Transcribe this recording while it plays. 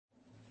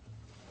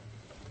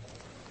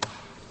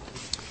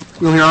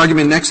We'll hear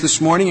argument next this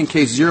morning in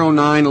Case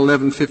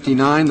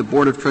 09-1159, the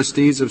Board of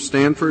Trustees of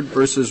Stanford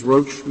versus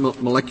Roche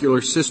Molecular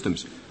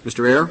Systems.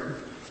 Mr. Ayer.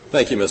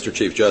 Thank you, Mr.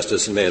 Chief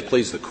Justice, and may it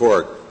please the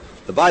Court.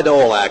 The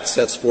Bayh-Dole Act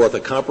sets forth a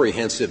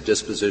comprehensive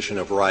disposition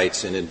of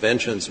rights in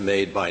inventions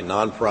made by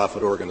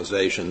nonprofit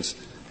organizations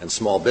and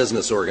small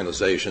business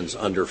organizations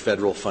under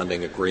federal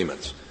funding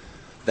agreements.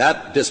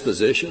 That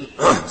disposition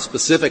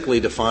specifically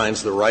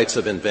defines the rights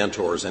of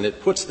inventors, and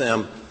it puts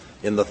them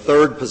in the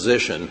third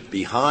position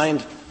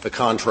behind the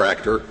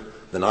contractor,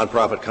 the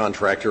nonprofit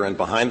contractor, and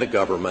behind the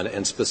government,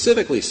 and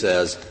specifically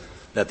says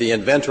that the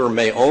inventor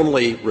may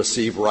only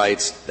receive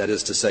rights, that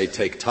is to say,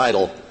 take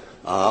title,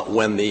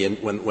 when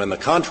the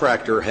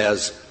contractor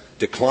has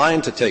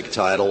declined to take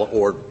title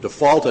or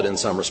defaulted in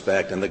some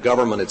respect, and the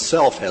government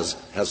itself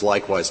has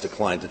likewise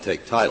declined to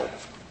take title.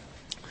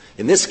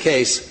 In this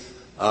case,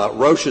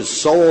 Roche's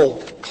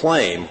sole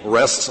claim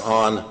rests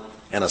on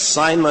an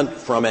assignment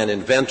from an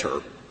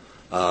inventor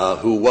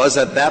who was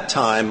at that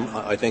time,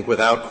 I think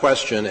without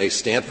question, a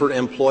Stanford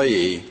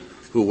employee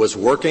who was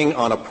working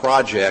on a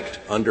project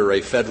under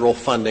a federal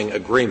funding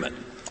agreement.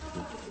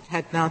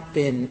 Had not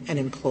been an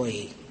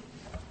employee.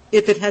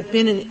 If it had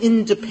been an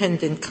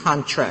independent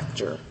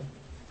contractor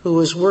who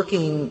was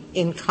working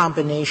in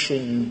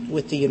combination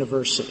with the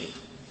university,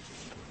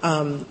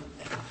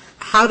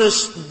 how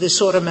does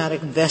this automatic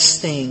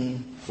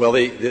vesting? Well,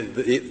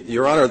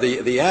 Your Honor,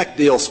 the Act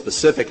deals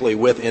specifically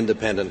with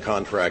independent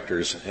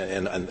contractors,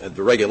 and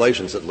the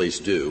regulations at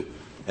least do,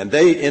 and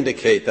they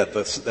indicate that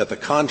the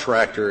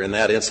contractor in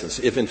that instance,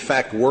 if in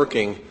fact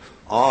working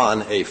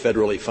on a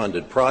federally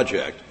funded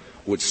project,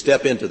 would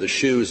step into the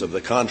shoes of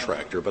the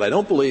contractor. But I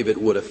don't believe it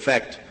would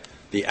affect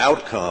the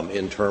outcome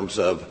in terms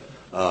of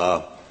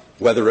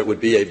whether it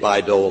would be a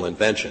Bayh-Dole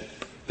invention.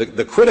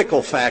 The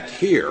critical fact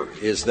here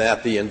is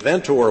that the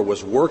inventor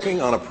was working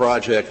on a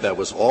project that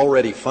was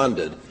already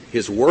funded.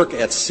 His work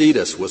at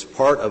CETUS was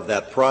part of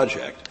that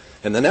project.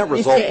 And the net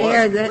result Mr.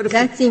 Ayer,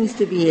 that seems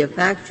to be a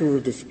factual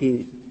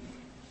dispute.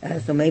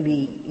 So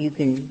maybe you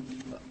can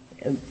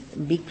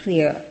be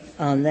clear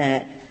on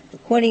that.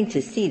 According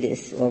to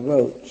CETUS or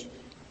Roche,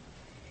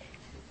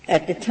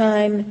 at the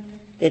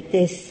time that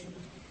this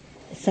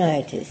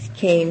scientist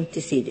came to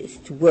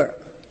CETUS to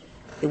work,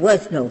 there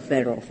was no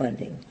federal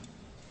funding.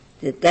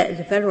 The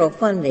federal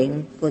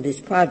funding for this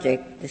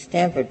project, the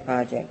Stanford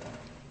project,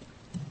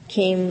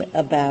 came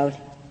about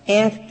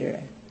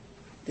after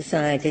the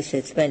scientist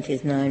had spent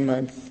his 9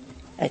 months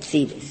at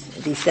CETUS.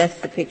 At least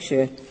that's the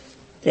picture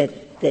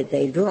that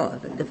they draw.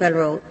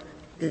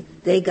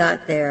 They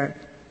got their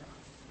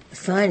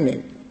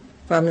assignment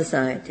from the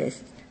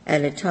scientist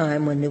at a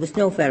time when there was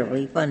no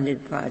federally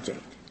funded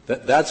project.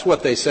 That's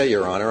what they say,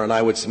 Your Honor, and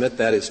I would submit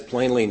that is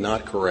plainly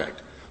not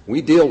correct. We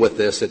deal with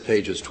this at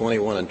pages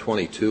 21 and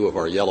 22 of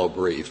our yellow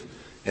brief,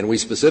 and we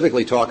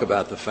specifically talk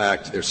about the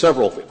fact — there are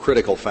several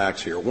critical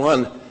facts here.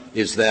 One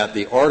is that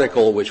the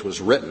article which was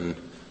written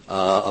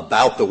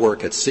about the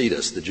work at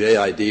CETUS, the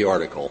JID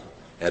article,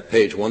 at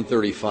page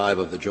 135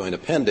 of the Joint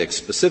Appendix,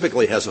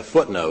 specifically has a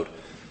footnote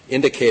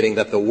indicating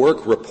that the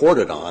work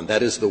reported on,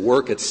 that is, the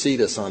work at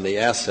CETUS on the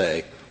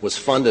assay, was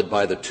funded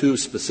by the two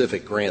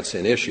specific grants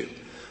in issue.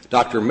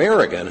 Dr.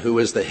 Merrigan, who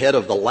is the head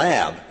of the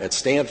lab at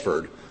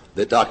Stanford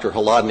that Dr.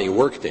 Holodny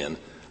worked in,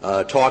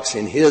 talks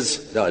in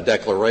his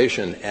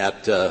declaration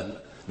at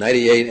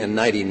 98 and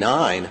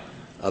 99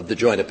 of the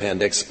Joint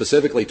Appendix,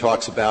 specifically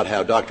talks about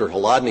how Dr.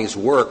 Holodny's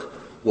work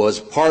was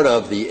part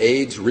of the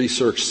AIDS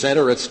Research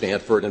Center at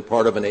Stanford and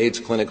part of an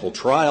AIDS clinical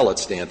trial at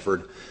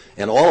Stanford,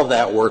 and all of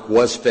that work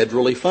was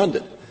federally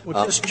funded.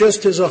 Well,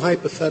 just as a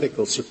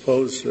hypothetical,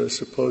 suppose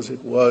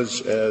it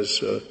was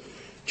as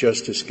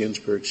Justice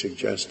Ginsburg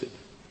suggested.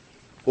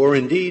 Or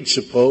indeed,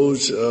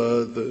 suppose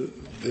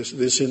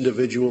this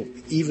individual,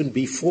 even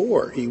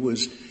before he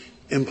was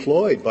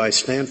employed by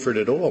Stanford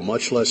at all,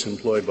 much less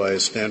employed by a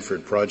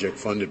Stanford project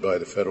funded by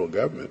the federal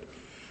government,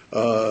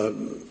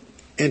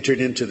 entered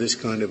into this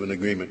kind of an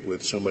agreement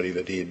with somebody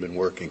that he had been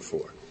working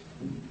for.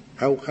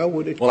 How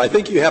would it? Well, I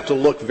think you have to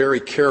look very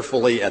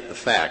carefully at the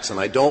facts, and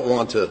I don't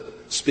want to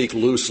speak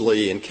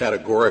loosely and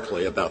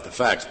categorically about the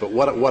facts, but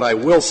what I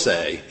will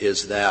say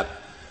is that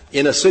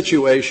in a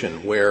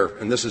situation where,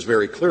 and this is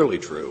very clearly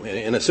true,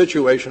 in a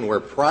situation where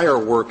prior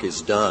work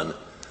is done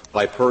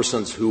by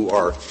persons who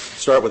are,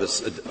 start with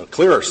a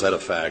clearer set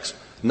of facts,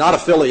 not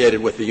affiliated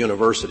with the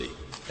university,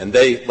 and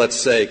they, let's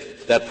say,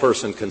 that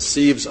person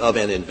conceives of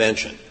an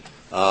invention,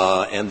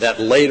 and that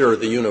later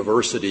the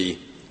university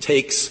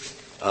takes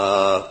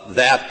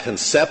that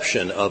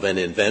conception of an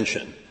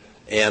invention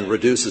and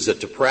reduces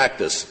it to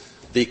practice,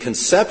 the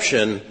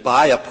conception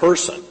by a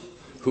person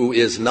who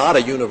is not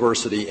a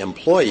university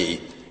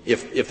employee,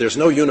 if there's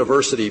no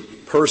university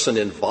person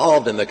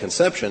involved in the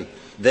conception,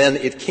 then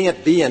it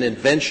can't be an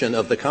invention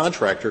of the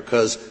contractor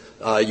because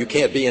you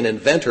can't be an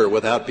inventor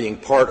without being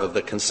part of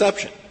the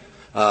conception.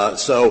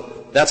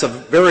 So that's a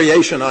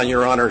variation on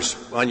Your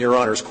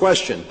Honor's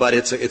question, but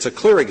it's a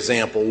clear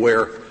example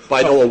where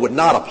Bayh-Dole would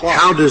not apply.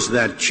 How does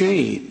that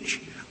change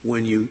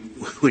when you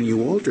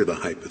alter the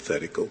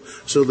hypothetical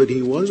so that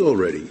he was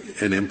already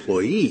an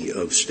employee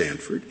of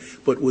Stanford,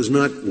 but was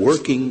not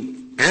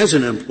working as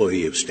an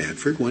employee of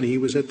Stanford when he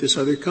was at this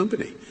other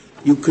company.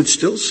 You could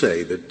still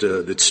say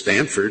that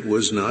Stanford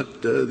was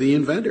not the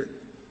inventor.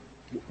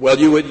 Well,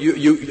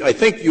 I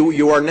think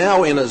you are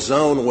now in a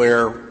zone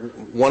where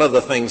one of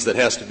the things that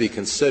has to be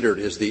considered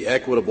is the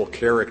equitable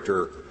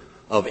character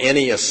of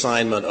any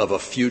assignment of a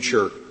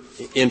future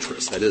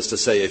interest, that is to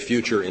say, a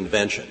future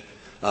invention.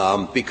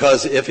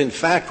 Because if in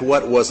fact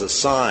what was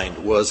assigned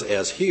was,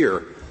 as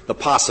here, the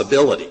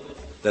possibility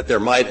that there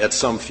might at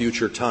some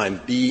future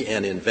time be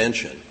an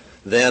invention,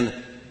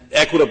 then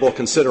equitable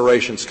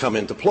considerations come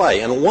into play.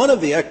 And one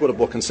of the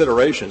equitable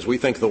considerations, we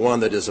think the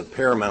one that is of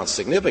paramount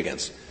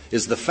significance,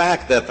 is the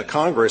fact that the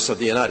Congress of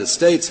the United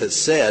States has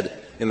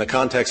said in the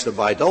context of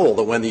Bayh-Dole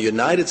that when the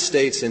United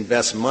States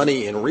invests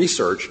money in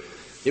research,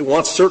 it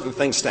wants certain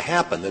things to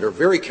happen that are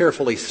very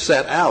carefully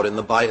set out in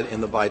the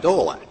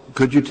Bayh-Dole Act.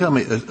 Could you tell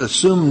me,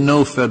 assume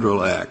no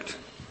federal act.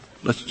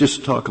 Let's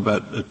just talk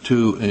about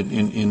two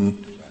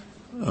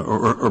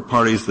or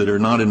parties that are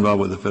not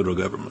involved with the federal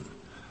government.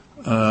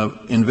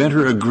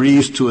 Inventor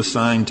agrees to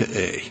assign to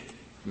A.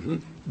 Mm-hmm.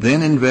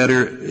 Then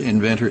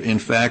inventor in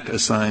fact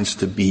assigns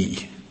to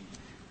B.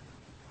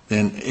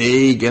 Then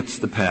A gets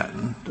the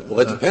patent. Well,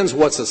 it depends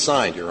what's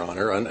assigned, Your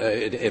Honor.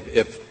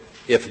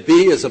 If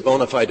B is a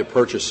bona fide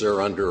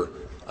purchaser under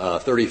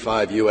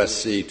 35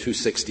 U.S.C.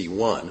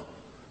 261,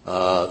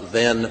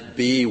 then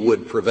B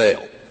would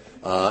prevail.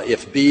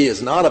 If B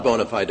is not a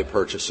bona fide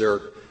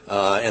purchaser,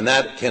 and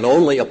that can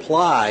only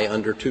apply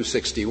under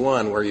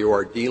 261 where you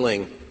are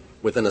dealing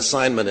with an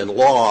assignment in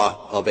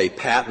law of a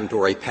patent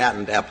or a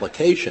patent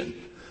application,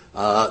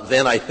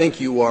 then I think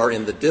you are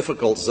in the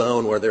difficult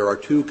zone where there are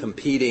two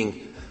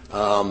competing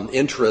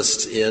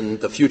interests in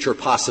the future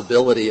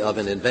possibility of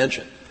an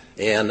invention.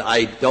 And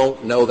I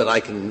don't know that I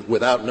can,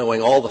 without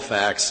knowing all the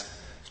facts,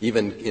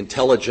 even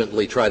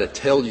intelligently try to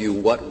tell you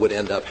what would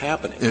end up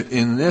happening.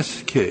 In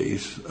this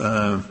case,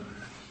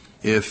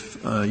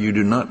 if you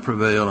do not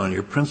prevail on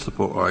your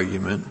principal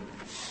argument,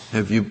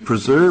 have you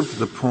preserved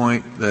the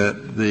point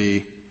that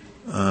the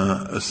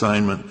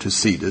assignment to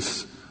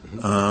CETUS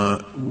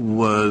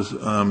was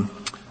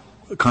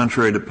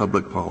contrary to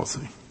public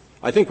policy?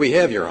 I think we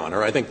have, Your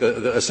Honor. I think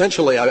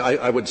essentially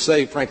I would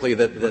say, frankly,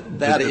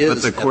 that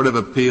is. But the Court of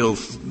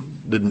Appeals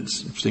didn't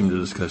seem to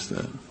discuss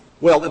that.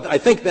 Well, I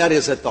think that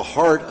is at the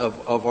heart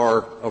of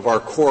our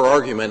core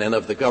argument and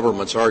of the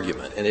government's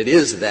argument. And it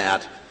is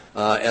that,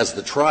 as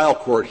the trial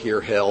court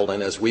here held,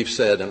 and as we've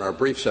said in our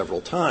brief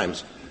several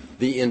times,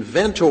 the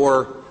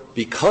inventor,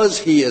 because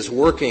he is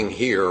working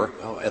here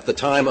at the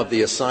time of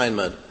the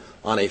assignment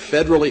on a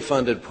federally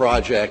funded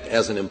project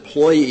as an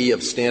employee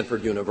of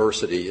Stanford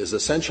University, is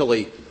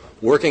essentially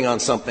working on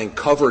something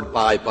covered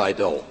by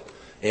Bayh-Dole.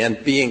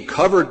 And being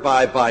covered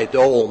by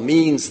Bayh-Dole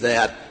means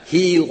that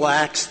he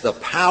lacks the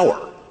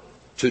power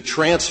to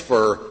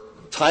transfer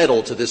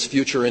title to this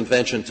future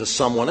invention to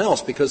someone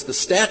else because the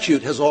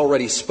statute has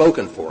already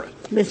spoken for it.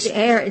 Mr.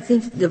 Ayer, it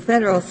seems the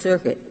Federal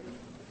Circuit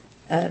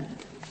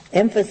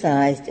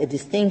emphasized a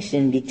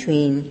distinction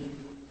between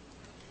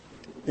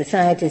the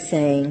scientist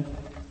saying,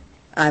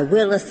 I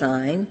will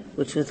assign,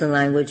 which was the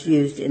language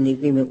used in the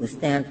agreement with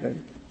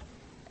Stanford,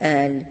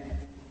 and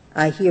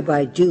I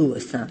hereby do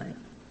assign.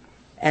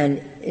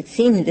 And it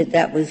seemed that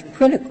that was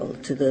critical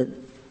to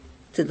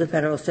the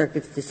Federal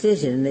Circuit's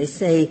decision. They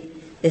say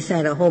they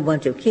cite a whole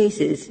bunch of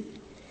cases.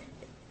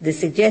 The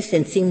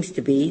suggestion seems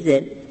to be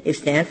that if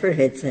Stanford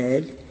had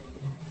said,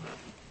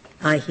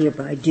 I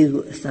hereby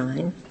do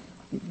assign,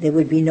 there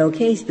would be no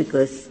case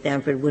because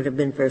Stanford would have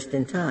been first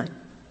in time.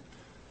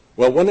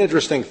 Well, one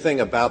interesting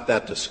thing about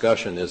that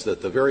discussion is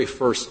that the very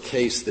first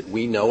case that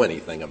we know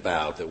anything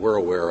about, that we're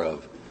aware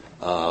of,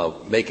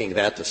 making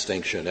that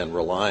distinction and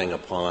relying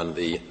upon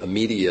the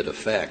immediate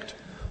effect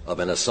of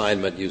an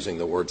assignment using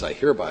the words I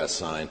hereby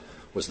assign,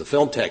 was the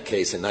Film Tech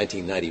case in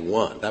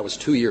 1991. That was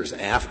 2 years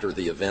after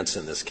the events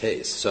in this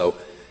case. So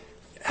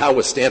how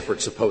was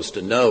Stanford supposed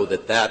to know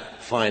that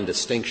that fine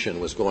distinction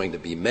was going to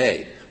be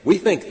made? We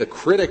think the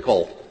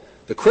critical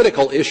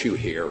issue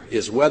here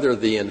is whether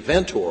the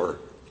inventor,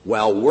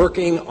 while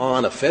working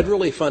on a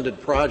federally funded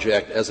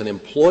project as an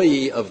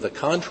employee of the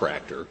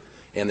contractor,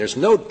 and there's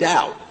no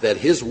doubt that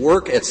his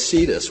work at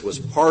CETUS was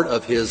part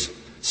of his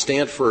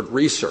Stanford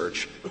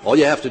research. All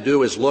you have to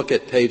do is look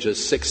at pages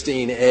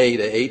 16A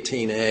to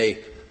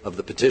 18A of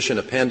the petition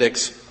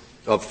appendix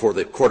for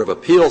the Court of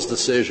Appeals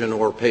decision,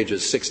 or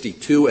pages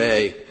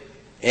 62A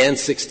and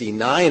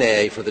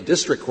 69A for the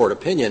district court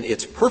opinion.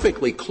 It's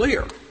perfectly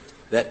clear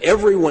that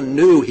everyone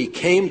knew he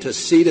came to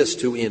CETUS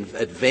to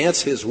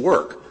advance his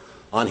work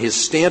on his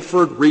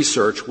Stanford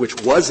research,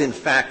 which was in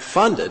fact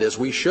funded, as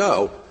we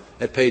show,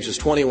 at pages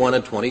 21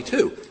 and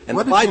 22. And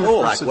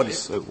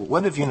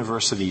what have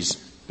universities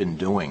been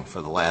doing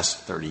for the last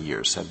 30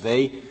 years? Have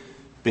they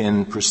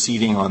been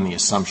proceeding on the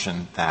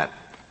assumption that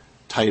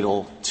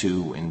title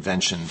to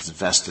inventions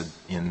vested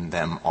in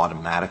them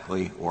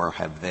automatically, or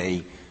have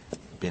they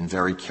been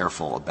very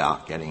careful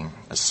about getting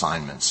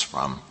assignments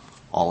from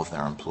all of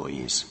their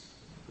employees?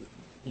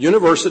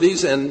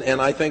 Universities and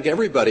I think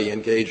everybody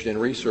engaged in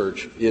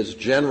research is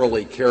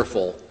generally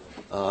careful.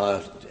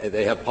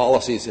 They have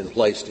policies in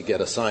place to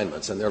get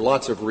assignments, and there are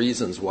lots of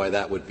reasons why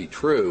that would be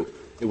true.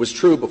 It was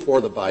true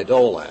before the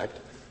Bayh-Dole Act.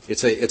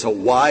 It's a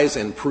wise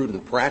and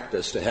prudent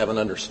practice to have an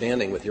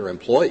understanding with your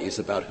employees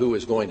about who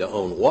is going to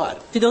own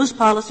what. Do those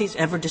policies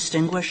ever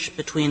distinguish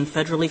between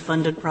federally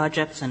funded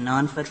projects and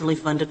non-federally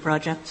funded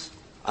projects?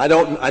 I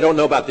don't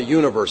know about the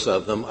universe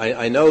of them.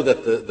 I know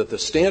that the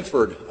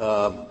Stanford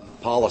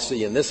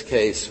policy in this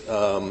case,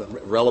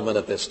 relevant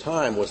at this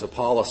time, was a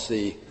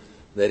policy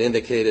that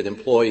indicated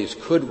employees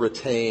could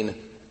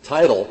retain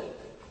title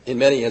in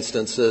many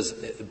instances,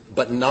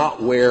 but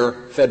not where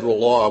federal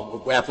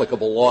law,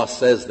 applicable law,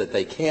 says that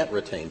they can't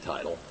retain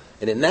title.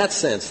 And in that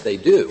sense, they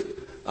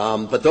do.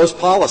 But those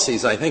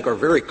policies, I think, are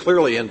very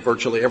clearly, in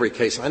virtually every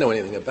case I know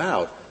anything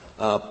about,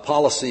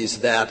 policies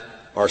that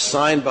are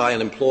signed by an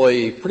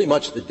employee pretty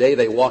much the day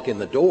they walk in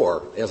the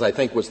door, as I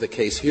think was the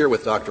case here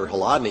with Dr.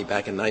 Hladny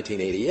back in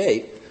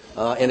 1988.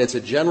 And it's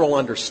a general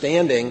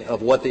understanding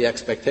of what the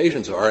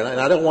expectations are. And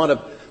I don't want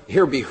to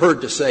here be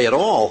heard to say at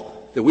all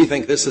that we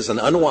think this is an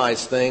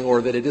unwise thing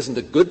or that it isn't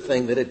a good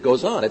thing that it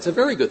goes on. It's a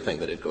very good thing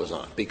that it goes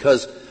on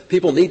because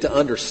people need to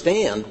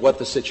understand what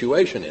the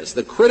situation is.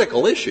 The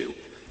critical issue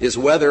is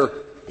whether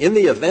in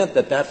the event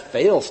that that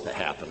fails to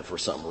happen for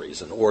some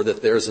reason or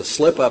that there's a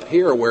slip up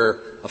here where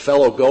a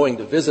fellow going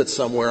to visit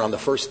somewhere on the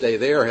first day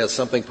there has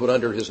something put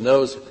under his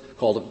nose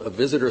called a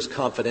visitor's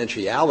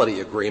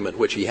confidentiality agreement,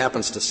 which he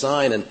happens to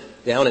sign, and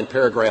down in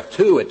paragraph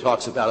 2 it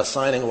talks about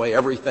assigning away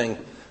everything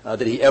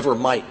that he ever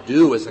might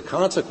do as a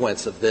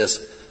consequence of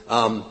this.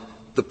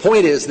 The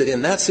point is that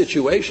in that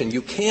situation,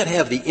 you can't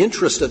have the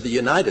interest of the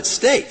United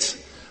States,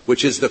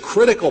 which is the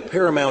critical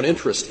paramount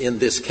interest in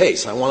this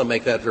case. I want to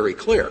make that very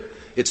clear.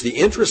 It's the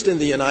interest in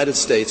the United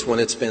States when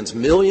it spends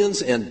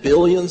millions and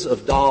billions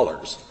of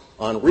dollars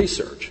on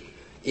research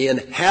in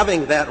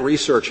having that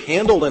research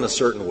handled in a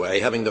certain way,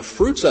 having the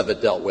fruits of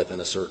it dealt with in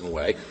a certain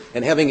way,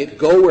 and having it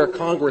go where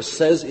Congress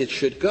says it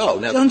should go.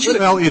 Now,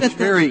 well, it's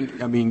very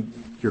 – I mean,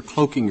 you're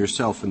cloaking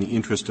yourself in the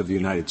interest of the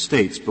United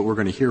States, but we're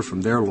going to hear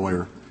from their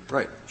lawyer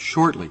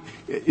shortly.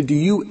 Do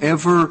you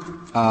ever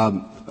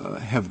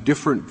have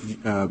different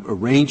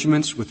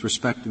arrangements with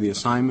respect to the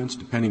assignments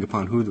depending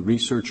upon who the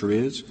researcher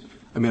is?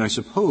 I mean,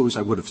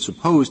 I would have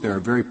supposed there are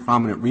very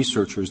prominent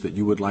researchers that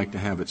you would like to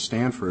have at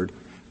Stanford,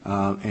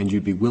 and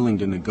you'd be willing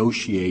to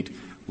negotiate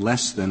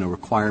less than a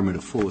requirement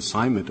of full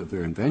assignment of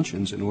their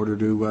inventions in order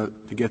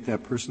to get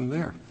that person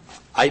there.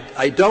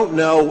 I don't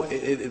know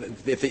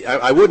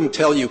I wouldn't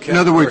tell you. In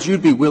other words,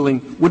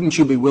 wouldn't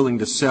you be willing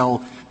to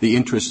sell the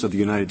interests of the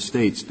United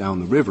States down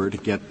the river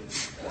to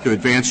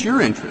advance your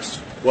interests?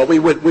 Well, we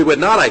would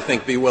not, I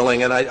think, be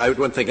willing, and I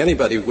wouldn't think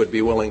anybody would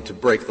be willing to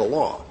break the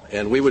law.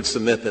 And we would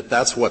submit that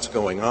that's what's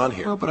going on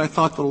here. Well, but I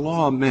thought the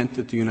law meant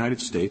that the United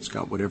States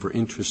got whatever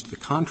interest the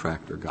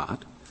contractor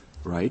got,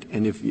 right?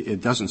 And if it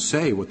doesn't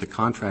say what the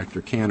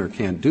contractor can or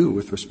can't do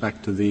with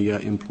respect to the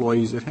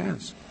employees it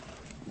has.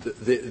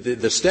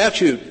 The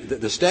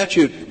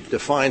statute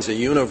defines a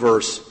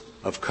universe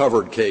of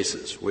covered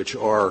cases, which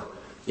are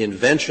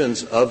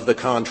inventions of the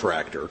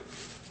contractor,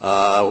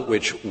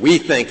 which we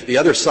think the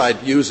other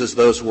side uses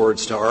those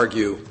words to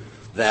argue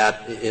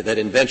that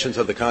inventions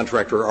of the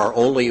contractor are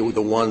only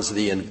the ones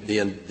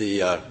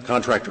the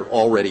contractor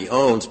already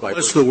owns.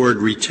 That's the word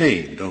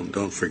retain.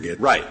 Don't forget.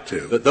 Right.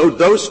 Too.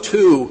 Those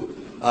two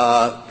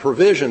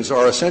provisions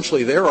are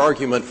essentially their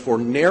argument for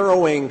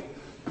narrowing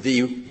the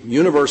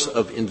universe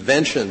of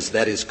inventions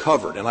that is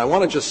covered. And I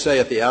want to just say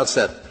at the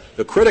outset,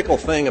 the critical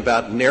thing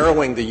about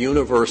narrowing the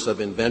universe of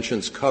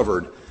inventions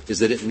covered is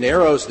that it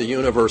narrows the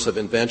universe of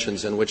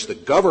inventions in which the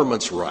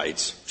government's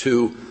rights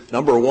to,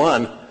 number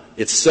one,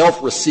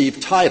 itself receive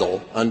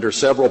title under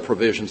several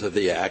provisions of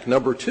the Act.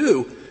 Number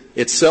two,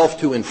 itself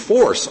to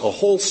enforce a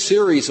whole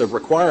series of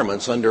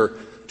requirements under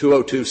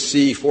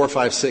 202C, 4,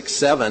 5, 6,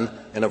 7,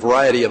 and a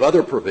variety of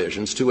other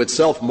provisions to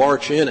itself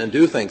march in and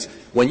do things.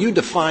 When you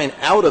define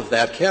out of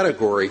that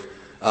category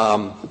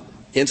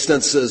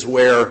instances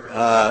where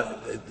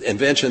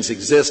inventions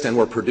exist and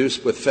were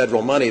produced with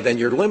federal money, then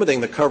you're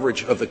limiting the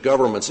coverage of the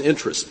government's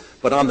interests.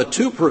 But on the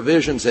two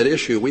provisions at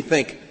issue, we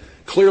think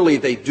clearly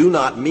they do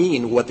not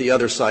mean what the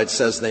other side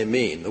says they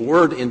mean. The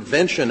word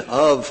invention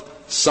of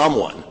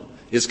someone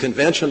is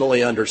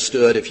conventionally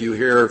understood. If you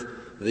hear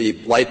the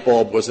light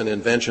bulb was an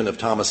invention of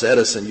Thomas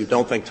Edison, you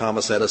don't think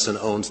Thomas Edison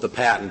owns the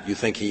patent. You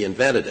think he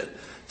invented it.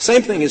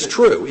 Same thing is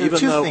true. There are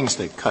two things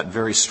that cut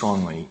very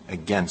strongly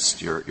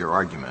against your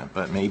argument,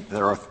 but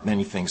there are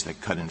many things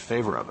that cut in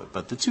favor of it.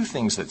 But the two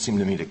things that seem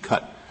to me to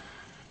cut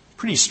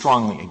pretty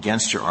strongly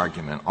against your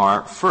argument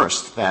are,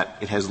 first, that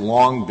it has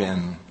long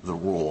been the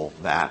rule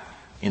that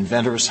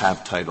inventors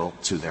have title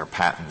to their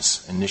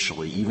patents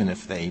initially, even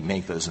if they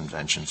make those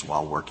inventions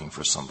while working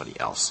for somebody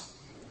else.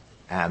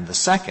 And the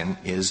second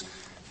is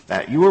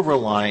that you are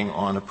relying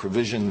on a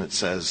provision that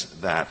says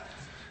that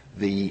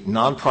the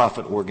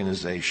nonprofit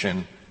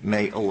organization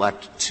may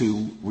elect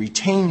to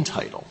retain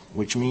title,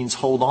 which means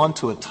hold on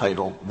to a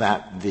title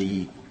that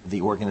the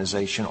the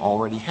organization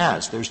already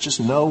has. There's just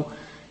no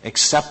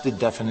accepted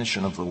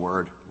definition of the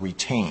word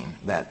retain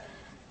that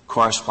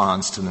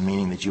corresponds to the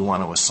meaning that you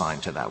want to assign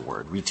to that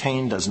word.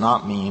 Retain does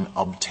not mean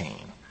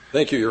obtain.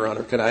 Thank you, Your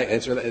Honor. Can I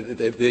answer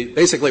that?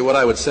 Basically, what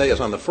I would say is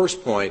on the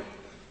first point,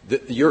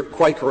 you're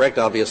quite correct,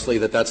 obviously,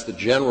 that that's the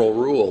general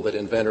rule that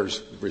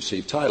inventors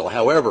receive title.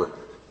 However,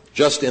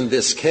 just in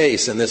this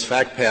case, in this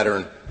fact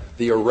pattern,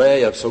 the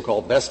array of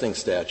so-called vesting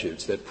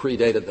statutes that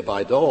predated the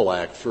Bayh-Dole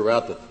Act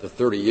throughout the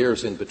 30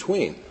 years in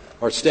between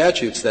are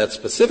statutes that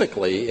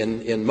specifically,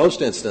 in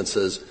most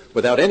instances,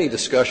 without any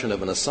discussion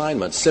of an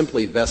assignment,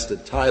 simply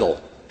vested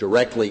title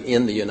directly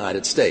in the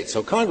United States.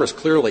 So Congress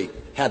clearly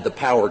had the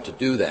power to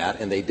do that,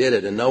 and they did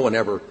it, and no one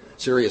ever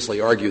seriously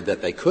argued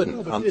that they couldn't.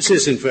 No, but this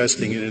is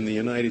investing it in the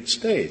United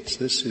States.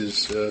 This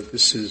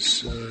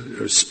is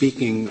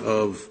speaking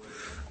of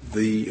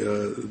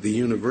the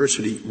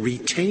university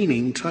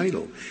retaining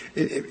title.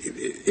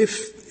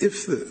 If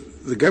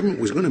the government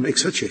was going to make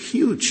such a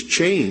huge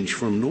change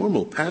from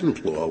normal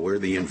patent law where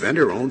the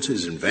inventor owns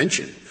his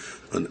invention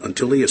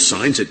until he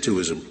assigns it to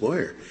his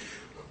employer,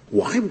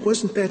 why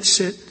wasn't that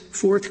set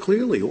forth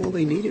clearly? All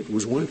they needed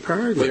was one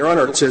paragraph. Well, Your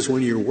Honor, it says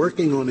when you're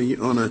working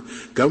on a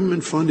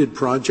government-funded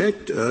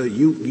project,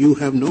 you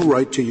have no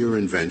right to your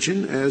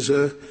invention as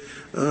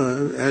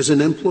an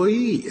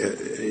employee.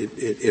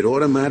 It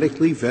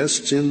automatically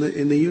vests in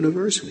the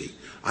university.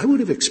 I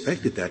would have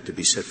expected that to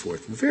be set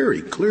forth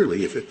very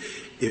clearly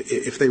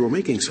if they were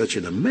making such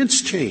an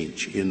immense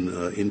change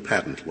in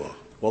patent law.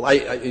 Well,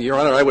 Your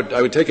Honor,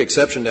 I would take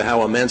exception to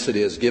how immense it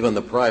is given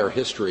the prior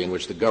history in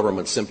which the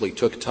government simply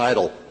took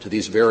title to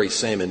these very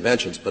same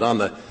inventions. But on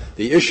the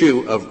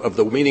issue of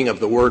the meaning of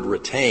the word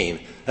retain,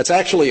 that's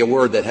actually a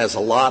word that has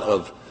a lot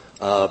of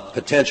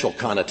potential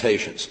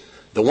connotations.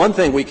 The one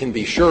thing we can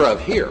be sure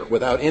of here,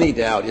 without any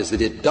doubt, is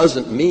that it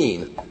doesn't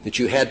mean that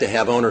you had to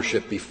have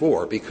ownership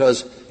before,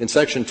 because in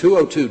Section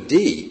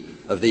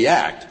 202D of the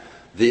Act,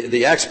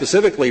 the Act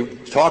specifically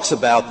talks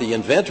about the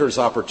inventor's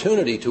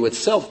opportunity to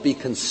itself be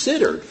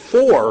considered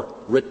for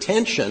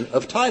retention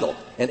of title.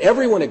 And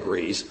everyone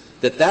agrees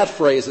that that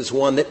phrase is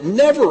one that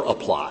never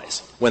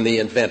applies when the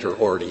inventor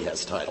already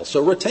has title.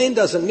 So retain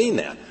doesn't mean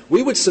that.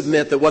 We would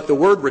submit that what the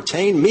word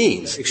retain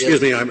means Excuse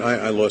me,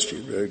 I lost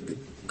you.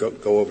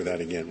 Go over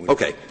that again.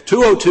 Okay.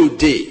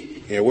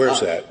 202D. Yeah, where's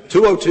that?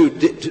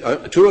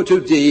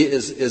 202D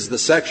is the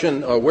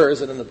section, where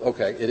is it in the,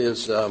 okay, it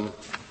is,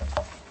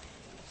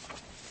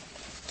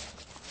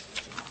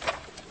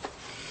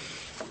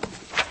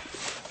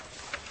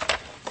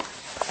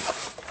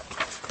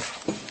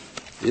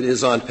 it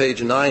is on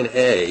page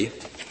 9A,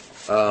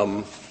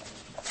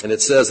 and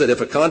it says that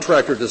if a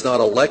contractor does not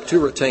elect to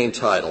retain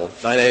title,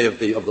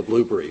 9A of the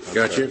blue brief.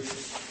 Got you.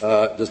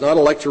 Does not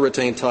elect to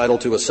retain title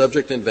to a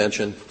subject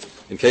invention,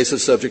 in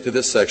cases subject to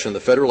this section, the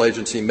Federal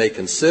agency may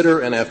consider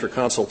and, after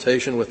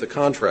consultation with the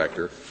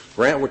contractor,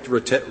 grant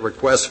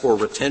requests for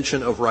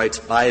retention of rights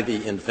by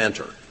the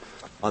inventor.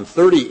 On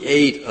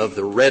 38 of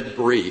the red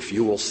brief,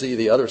 you will see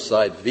the other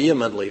side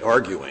vehemently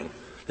arguing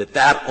that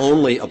that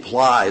only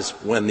applies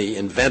when the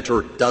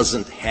inventor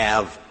doesn't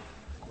have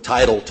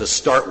title to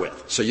start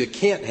with. So you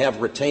can't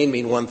have retain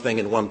mean one thing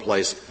in one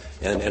place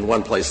and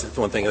one place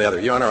one thing in the other.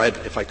 Your Honor,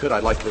 if I could,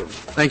 I'd like to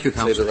Thank you,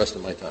 Counsel. save the rest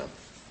of my time.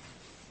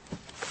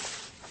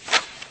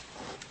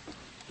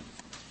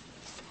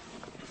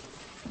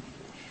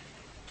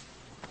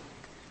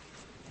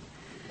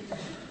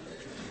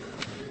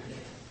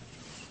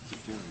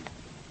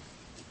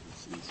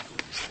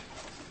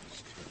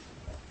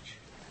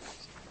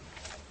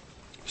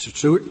 Mr.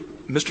 Stewart.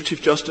 Mr.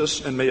 Chief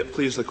Justice, and may it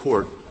please the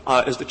Court,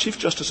 as the Chief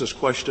Justice's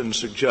question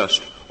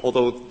suggests,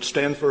 although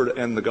Stanford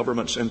and the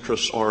government's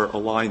interests are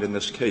aligned in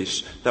this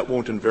case, that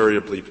won't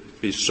invariably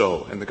be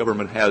so, and the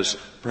government has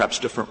perhaps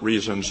different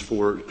reasons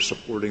for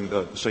supporting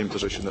the same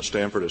position that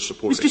Stanford is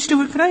supporting. Mr.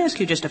 Stewart, could I ask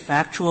you just a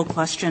factual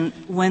question?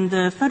 When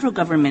the federal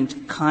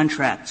government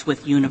contracts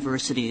with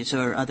universities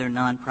or other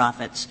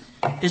nonprofits,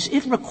 does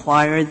it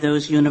require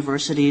those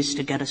universities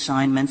to get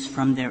assignments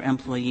from their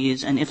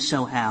employees, and if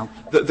so, how?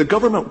 The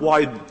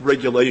government-wide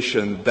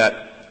regulation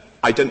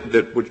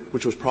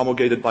which was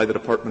promulgated by the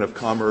Department of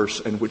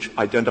Commerce and which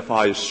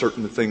identifies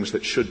certain things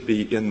that should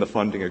be in the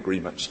funding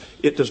agreements,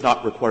 it does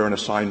not require an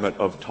assignment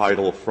of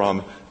title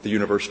from the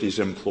university's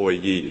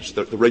employees.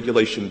 The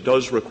regulation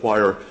does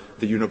require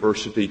the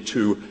university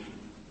to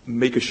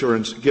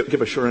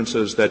give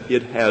assurances that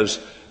it has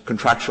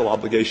contractual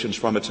obligations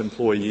from its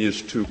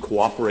employees to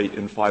cooperate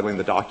in filing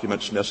the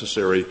documents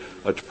necessary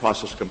to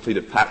process a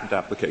completed patent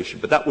application.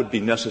 But that would be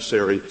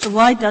necessary. So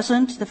why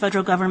doesn't the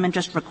federal government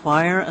just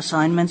require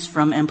assignments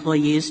from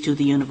employees to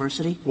the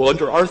university? Well,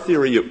 under our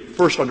theory,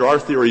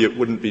 it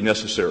wouldn't be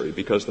necessary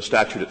because the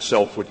statute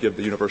itself would give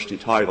the university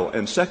title.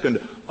 And second,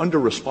 under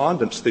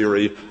Respondent's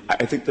theory,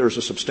 I think there's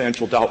a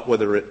substantial doubt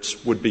whether it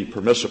would be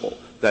permissible.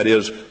 That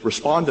is,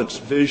 Respondent's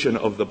vision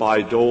of the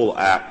Bayh-Dole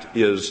Act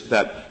is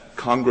that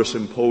Congress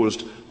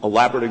imposed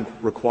elaborate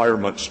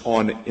requirements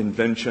on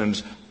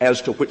inventions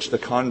as to which the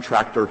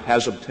contractor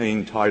has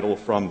obtained title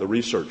from the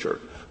researcher.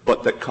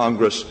 but that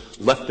Congress,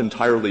 left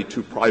entirely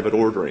to private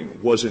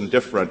ordering, was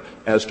indifferent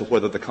as to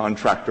whether the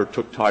contractor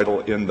took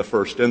title in the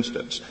first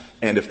instance.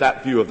 And if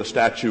that view of the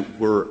statute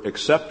were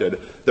accepted,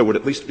 there would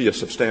at least be a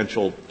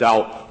substantial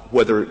doubt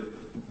whether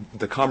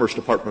the Commerce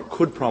Department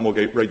could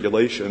promulgate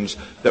regulations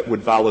that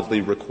would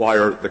validly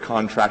require the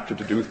contractor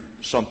to do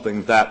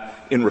something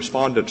that, in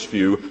Respondent's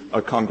view,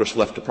 Congress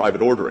left to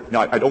private ordering.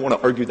 Now, I don't want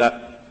to argue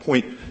that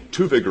point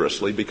too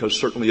vigorously, because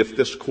certainly if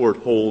this Court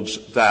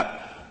holds that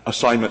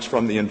assignments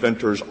from the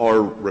inventors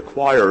are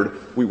required,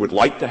 we would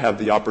like to have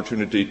the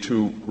opportunity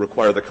to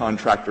require the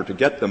contractor to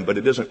get them, but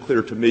it isn't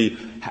clear to me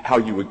how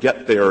you would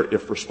get there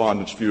if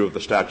Respondent's view of the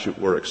statute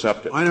were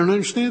accepted. I don't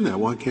understand that.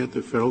 Why can't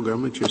the federal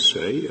government just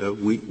say,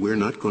 we're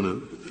not going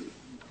to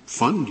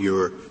fund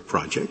your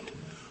project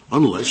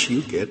unless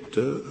you get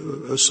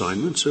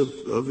assignments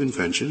of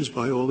inventions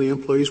by all the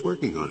employees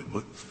working on it?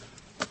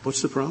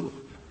 What's the problem?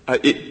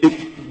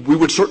 We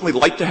would certainly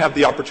like to have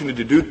the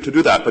opportunity to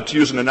do that, but to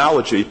use an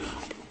analogy,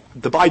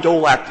 the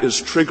Bayh-Dole Act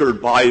is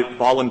triggered by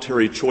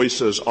voluntary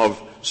choices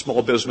of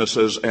small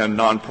businesses and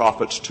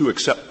nonprofits to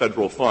accept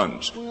federal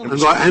funds.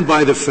 And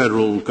by the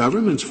federal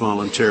government's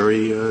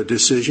voluntary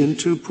decision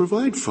to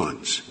provide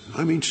funds.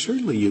 I mean,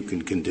 certainly you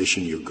can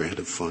condition your grant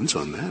of funds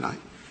on that.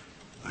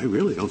 I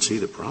really don't see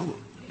the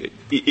problem.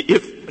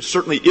 If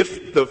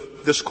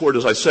this Court,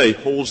 as I say,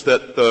 holds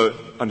that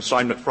an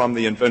assignment from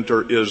the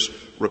inventor is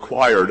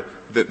required,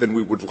 then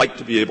we would like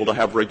to be able to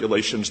have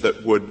regulations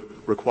that would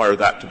require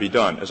that to be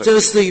done.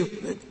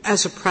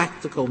 As a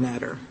practical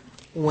matter,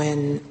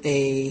 when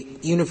a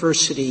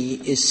university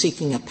is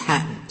seeking a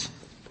patent,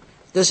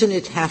 doesn't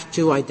it have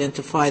to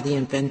identify the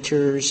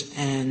inventors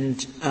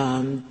and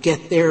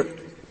get their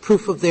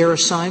proof of their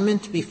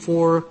assignment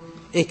before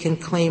it can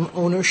claim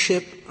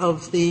ownership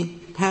of the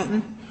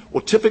patent?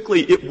 Well,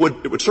 typically it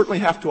would certainly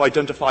have to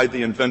identify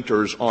the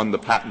inventors on the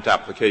patent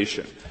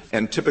application.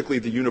 And typically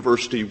the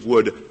university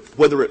would,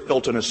 whether it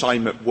felt an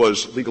assignment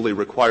was legally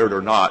required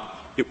or not,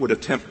 it would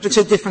attempt to. It's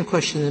a different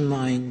question than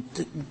mine.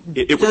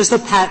 Does the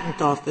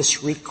Patent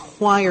Office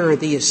require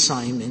the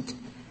assignment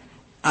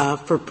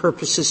for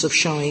purposes of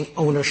showing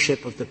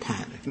ownership of the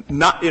patent?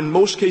 Not in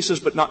most cases,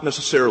 but not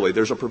necessarily.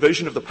 There's a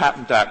provision of the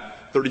Patent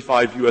Act,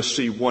 35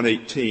 U.S.C.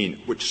 118,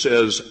 which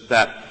says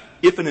that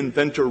if an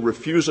inventor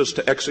refuses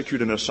to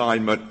execute an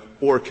assignment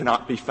or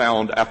cannot be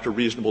found after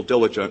reasonable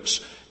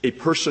diligence, a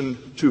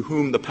person to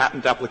whom the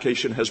patent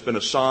application has been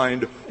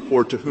assigned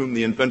or to whom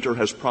the inventor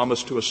has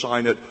promised to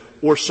assign it,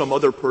 or some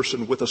other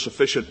person with a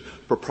sufficient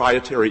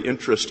proprietary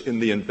interest in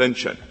the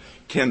invention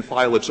can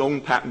file its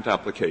own patent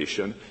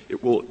application.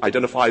 It will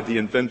identify the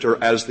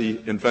inventor as the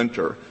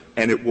inventor,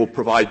 and it will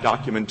provide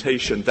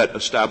documentation that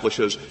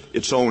establishes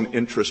its own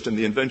interest in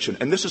the invention.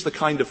 And this is the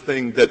kind of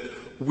thing that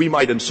we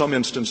might in some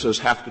instances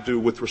have to do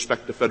with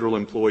respect to federal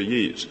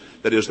employees.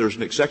 That is, there's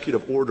an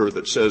executive order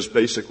that says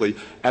basically,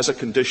 as a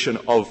condition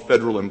of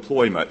federal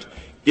employment,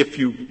 if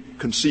you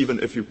conceive an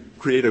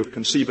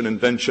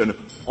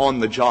invention on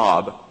the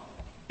job,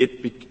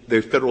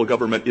 the federal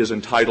government is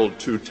entitled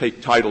to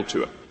take title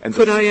to it. And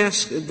could I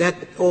ask, that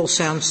all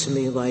sounds to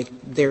me like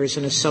there is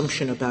an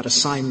assumption about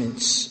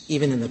assignments,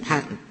 even in the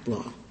patent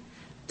law,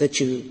 that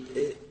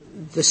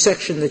the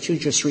section that you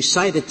just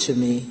recited to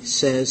me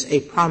says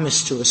a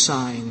promise to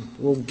assign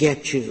will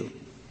get you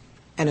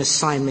an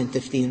assignment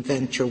if the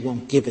inventor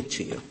won't give it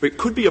to you. It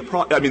could be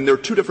there are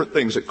two different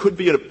things. It could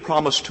be a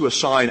promise to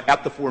assign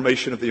at the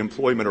formation of the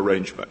employment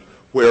arrangement,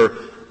 where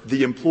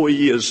the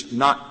employee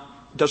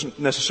doesn't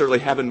necessarily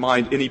have in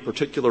mind any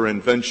particular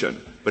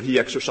invention, but he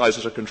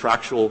exercises a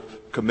contractual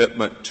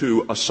commitment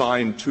to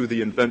assign to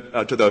the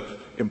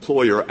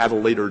employer at a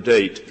later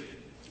date.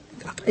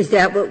 Is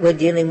that what we're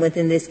dealing with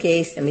in this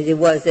case? I mean, there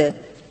was an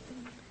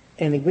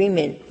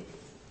agreement,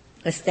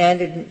 a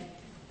standard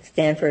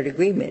Stanford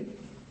agreement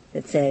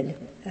that said,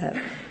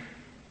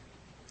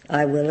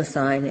 I will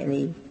assign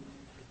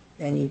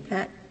any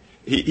patent.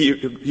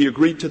 He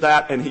agreed to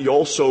that, and he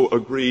also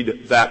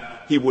agreed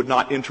that he would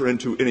not enter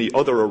into any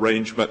other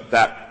arrangement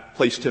that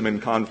placed him in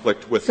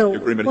conflict with the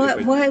agreement.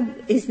 So why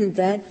isn't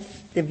that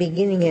the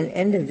beginning and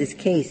end of this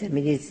case? I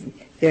mean,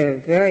 there are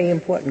very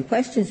important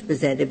questions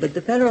presented, but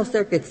the Federal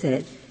Circuit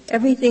said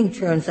everything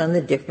turns on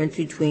the difference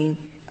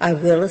between I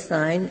will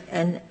assign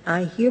and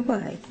I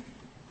hereby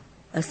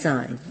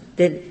assign.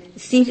 That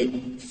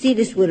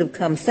CETUS would have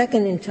come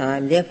second in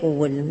time, therefore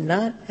would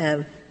not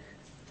have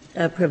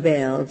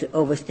prevailed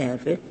over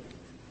Stanford,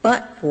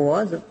 but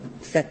for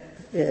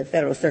the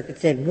Federal Circuit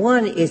said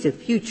one is a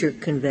future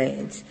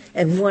conveyance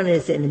and one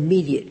is an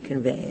immediate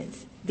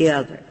conveyance, the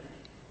other.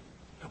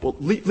 Well,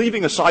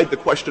 leaving aside the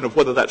question of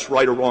whether that's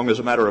right or wrong as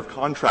a matter of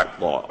contract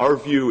law, our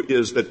view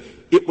is that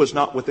it was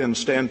not within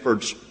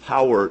Stanford's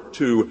power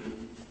to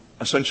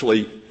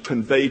essentially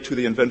convey to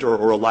the inventor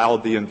or allow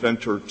the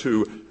inventor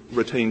to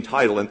retain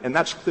title. And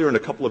that's clear in a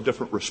couple of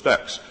different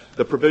respects.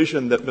 The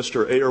provision that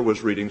Mr. Ayer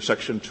was reading,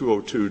 Section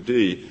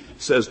 202D,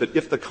 says that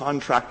if the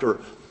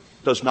contractor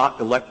does not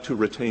elect to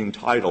retain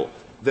title,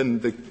 then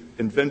the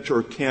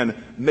inventor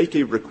can make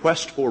a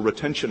request for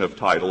retention of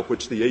title,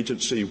 which the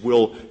agency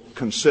will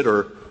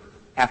consider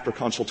after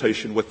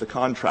consultation with the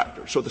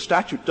contractor. So the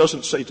statute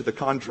doesn't say to the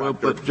contractor.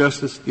 Well, but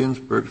Justice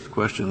Ginsburg's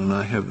question, and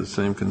I have the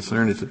same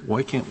concern, is that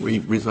why can't we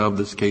resolve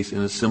this case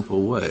in a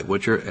simple way?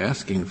 What you're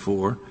asking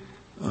for,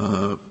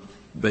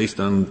 based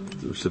on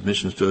the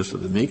submissions to us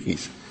of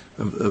amicus,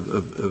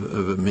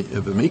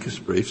 of amicus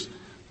briefs,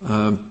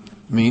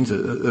 means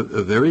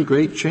a very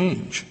great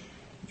change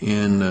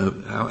in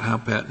how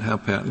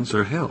patents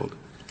are held.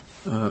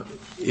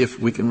 If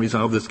we can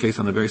resolve this case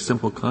on a very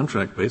simple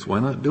contract base, why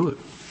not do it?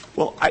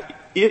 Well,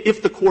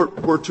 if the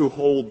Court were to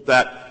hold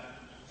that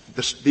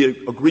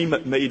the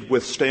agreement made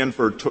with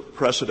Stanford took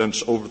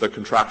precedence over the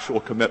contractual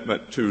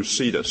commitment to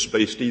CETUS,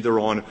 based either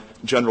on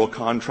general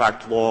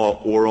contract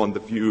law or on the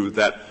view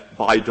that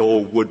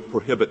Bayh-Dole would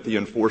prohibit the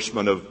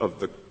enforcement of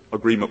the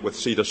agreement with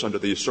CETUS under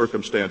these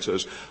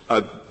circumstances,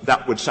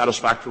 that would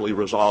satisfactorily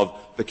resolve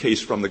the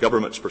case from the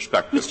government's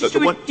perspective. Mr.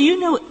 Stewart, do you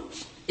know,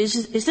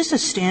 is this a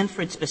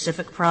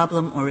Stanford-specific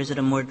problem or is it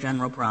a more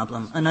general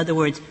problem? In other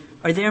words,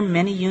 are there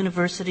many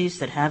universities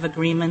that have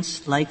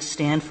agreements like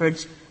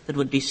Stanford's that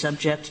would be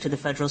subject to the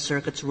Federal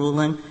Circuit's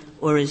ruling,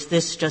 or is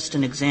this just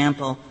an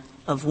example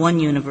of one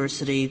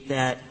university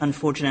that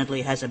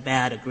unfortunately has a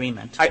bad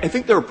agreement? I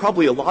think there are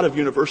probably a lot of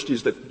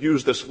universities that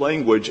use this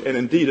language, and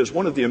indeed, as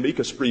one of the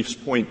amicus briefs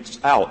points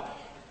out,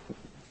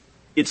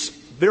 it's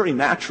very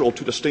natural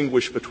to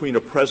distinguish between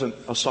a present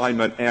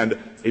assignment and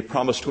a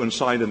promise to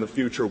assign in the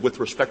future with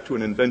respect to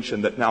an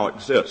invention that now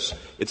exists.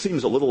 It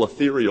seems a little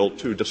ethereal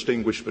to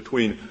distinguish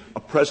between a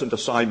present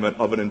assignment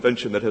of an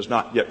invention that has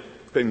not yet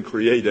been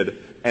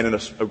created and an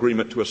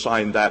agreement to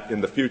assign that in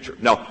the future.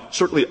 Now,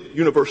 certainly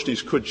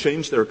universities could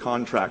change their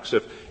contracts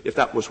if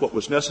that was what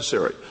was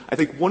necessary. I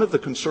think one of the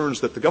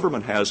concerns that the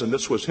government has, and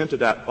this was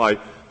hinted at by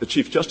the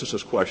Chief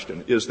Justice's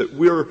question, is that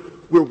we're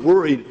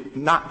worried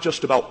not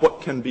just about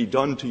what can be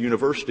done to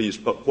universities,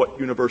 but what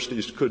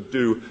universities could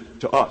do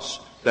to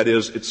us. That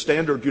is, it's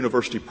standard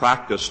university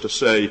practice to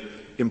say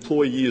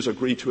employees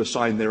agree to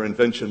assign their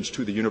inventions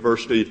to the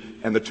university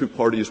and the two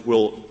parties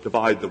will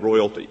divide the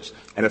royalties.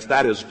 And if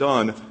that is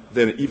done,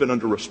 then even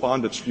under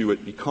respondents' view,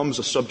 it becomes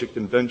a subject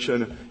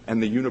invention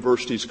and the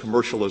university's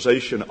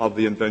commercialization of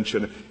the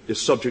invention is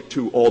subject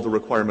to all the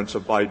requirements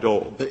of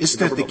Bayh-Dole.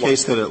 Isn't that the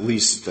case that at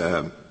least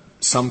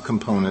some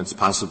components,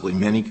 possibly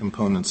many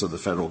components of the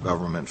federal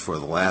government for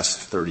the last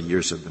 30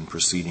 years have been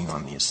proceeding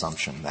on the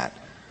assumption that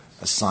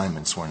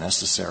assignments were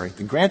necessary?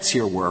 The grants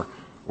here were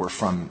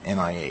from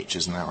NIH,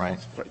 isn't that right?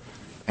 Right.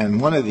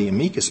 And one of the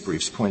amicus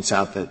briefs points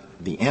out that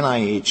the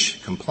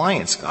NIH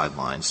compliance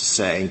guidelines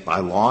say, by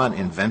law, an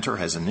inventor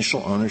has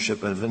initial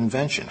ownership of an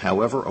invention.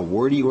 However,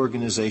 awardee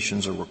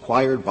organizations are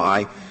required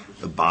by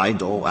the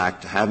Bayh-Dole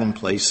Act to have in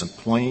place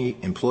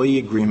employee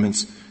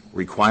agreements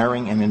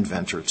requiring an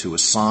inventor to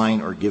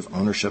assign or give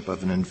ownership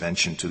of an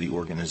invention to the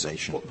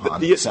organization. Well,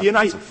 the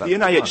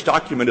NIH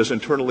document is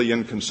internally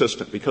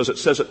inconsistent because it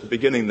says at the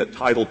beginning that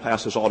title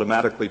passes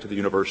automatically to the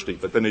university,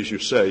 but then, as you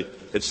say,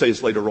 it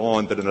says later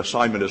on that an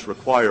assignment is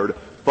required,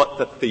 but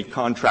that the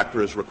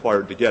contractor is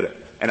required to get it.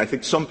 And I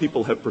think some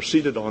people have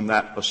proceeded on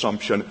that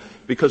assumption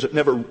because it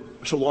never,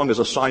 so long as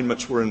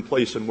assignments were in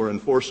place and were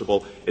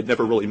enforceable, it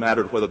never really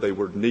mattered whether they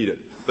were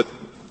needed. But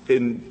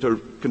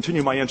to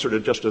continue my answer to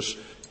Justice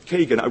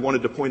Kagan, I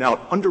wanted to point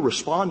out, under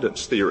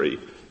respondents' theory,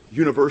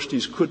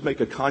 universities could make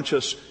a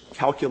conscious,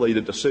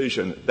 calculated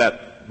decision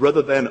that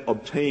rather than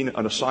obtain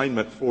an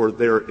assignment for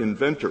their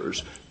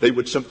inventors, they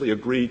would simply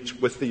agree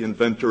with the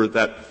inventor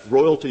that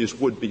royalties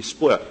would be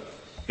split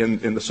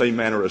in the same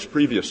manner as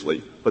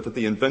previously, but that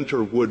the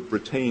inventor would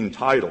retain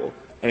title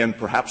and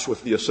perhaps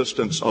with the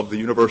assistance of the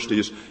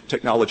university's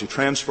technology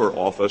transfer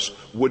office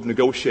would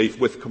negotiate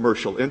with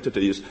commercial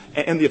entities,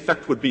 and the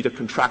effect would be to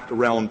contract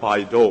around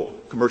Bayh-Dole.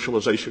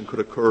 Commercialization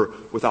could occur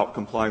without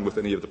complying with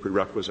any of the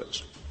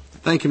prerequisites.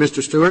 Thank you,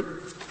 Mr. Stewart.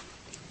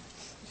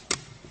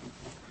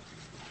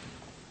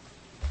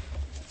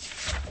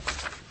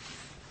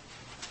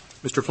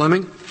 Mr.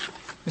 Fleming.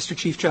 Mr.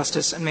 Chief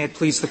Justice, and may it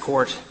please the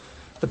Court.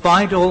 The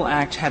Bayh-Dole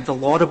Act had the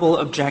laudable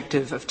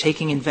objective of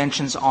taking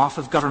inventions off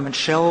of government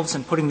shelves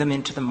and putting them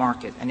into the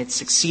market, and it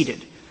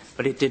succeeded.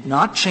 But it did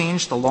not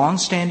change the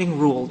long-standing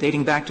rule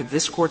dating back to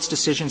this Court's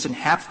decisions in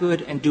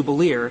Hapgood and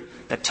Dubelier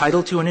that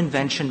title to an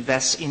invention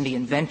vests in the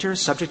inventor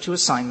subject to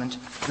assignment,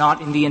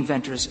 not in the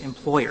inventor's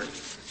employer.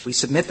 We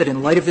submit that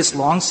in light of this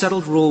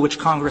long-settled rule, which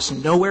Congress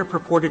nowhere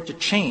purported to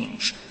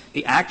change,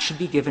 the Act should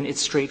be given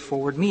its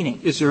straightforward meaning.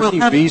 Is there any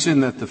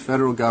reason that the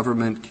federal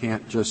government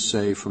can't just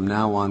say from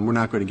now on we're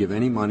not going to give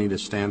any money to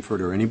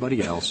Stanford or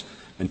anybody else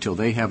until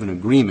they have an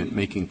agreement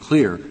making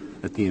clear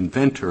that the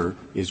inventor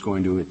is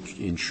going to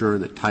ensure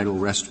that title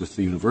rests with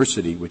the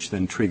university, which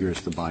then triggers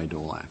the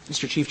Bayh-Dole Act?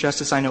 Mr. Chief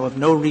Justice, I know of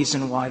no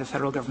reason why the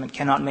federal government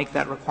cannot make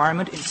that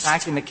requirement. In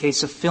fact, in the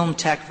case of Film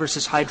Tech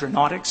versus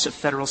Hydronautics, a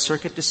Federal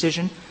Circuit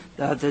decision,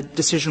 the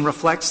decision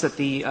reflects that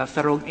the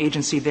federal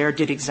agency there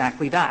did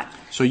exactly that.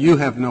 So you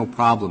have no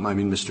problem. I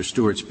mean, Mr.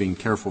 Stewart's being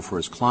careful for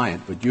his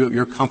client, but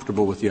you're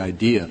comfortable with the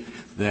idea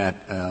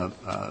that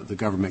the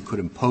government could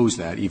impose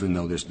that, even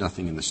though there's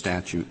nothing in the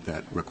statute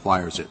that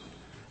requires it.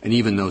 And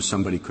even though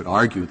somebody could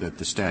argue that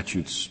the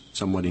statute's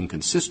somewhat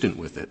inconsistent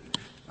with it,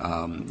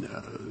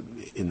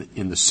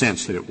 in the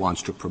sense that it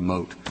wants to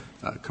promote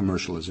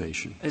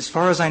commercialization. As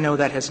far as I know,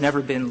 that has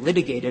never been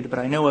litigated, but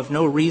I know of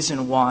no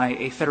reason why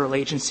a federal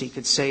agency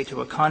could say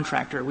to a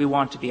contractor, we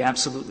want to be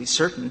absolutely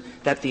certain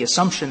that the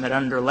assumption that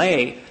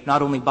underlay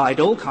not only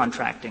Bayh-Dole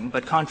contracting,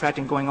 but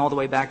contracting going all the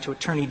way back to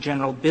Attorney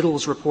General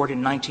Biddle's report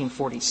in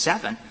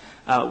 1947,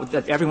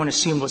 that everyone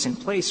assumed was in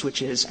place,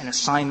 which is an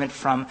assignment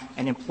from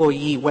an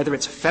employee, whether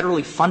it's a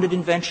federally funded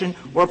invention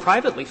or a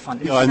privately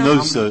funded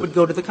invention, would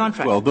go to the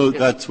contractor. Well,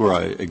 that's where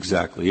I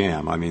exactly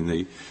am. I mean,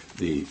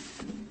 the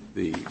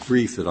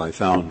brief that I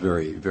found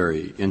very,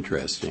 very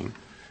interesting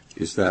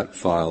is that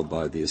filed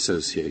by the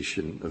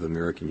Association of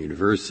American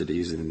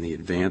Universities in the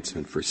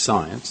Advancement for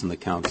Science and the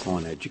Council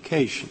on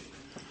Education.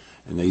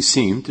 And they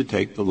seem to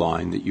take the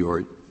line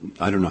that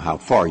I don't know how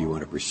far you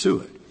want to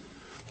pursue it.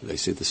 They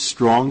say the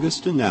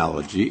strongest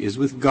analogy is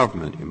with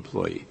government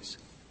employees.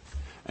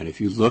 And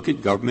if you look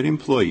at government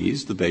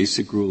employees, the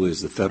basic rule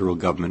is the federal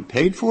government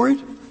paid for it,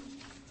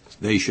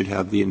 they should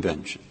have the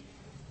invention.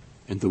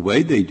 And the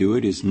way they do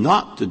it is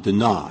not to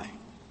deny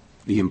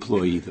the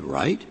employee the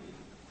right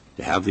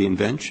to have the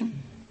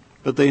invention,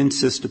 but they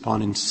insist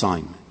upon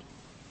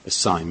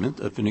assignment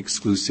of an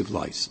exclusive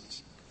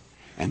license.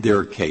 And there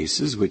are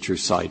cases which are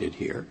cited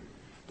here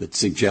that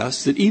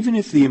suggest that even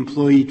if the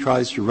employee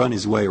tries to run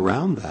his way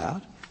around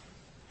that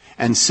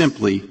and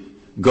simply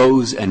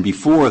goes and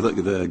before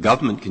the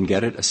government can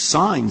get it,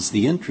 assigns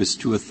the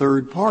interest to a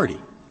third party,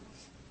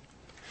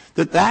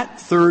 that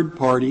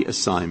third-party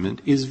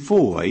assignment is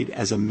void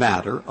as a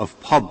matter of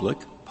public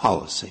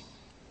policy.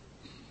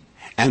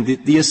 And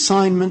the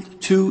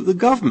assignment to the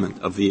government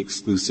of the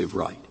exclusive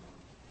right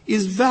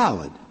is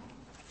valid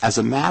as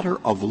a matter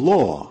of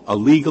law, a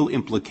legal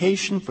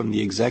implication from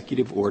the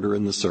executive order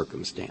in the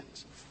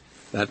circumstance.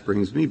 That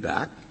brings me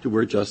back to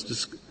where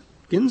Justice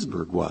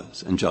Ginsburg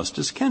was and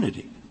Justice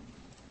Kennedy.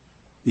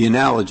 The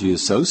analogy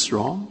is so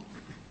strong,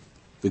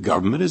 the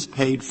government has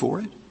paid for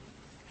it.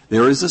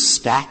 There is a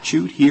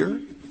statute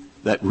here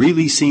that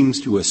really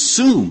seems to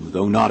assume,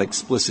 though not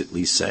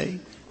explicitly say,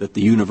 that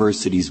the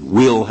universities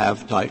will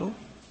have title,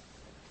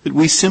 that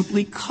we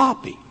simply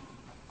copy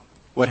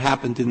what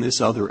happened in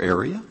this other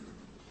area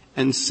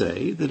and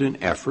say that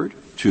an effort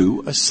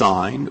to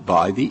assign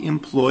by the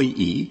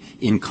employee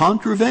in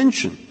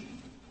contravention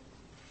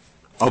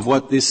of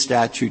what this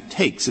statute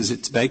takes as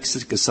its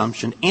basic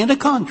assumption and a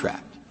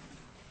contract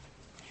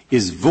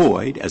is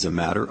void as a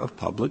matter of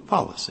public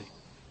policy,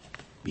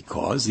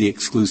 because the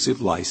exclusive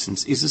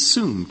license is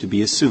assumed to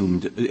be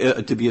assigned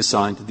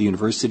to the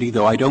university,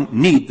 though I don't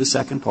need the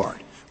second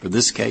part. For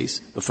this case,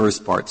 the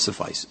first part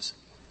suffices.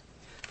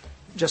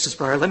 Justice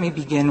Breyer, let me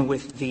begin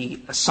with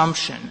the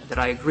assumption that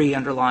I agree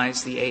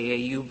underlies the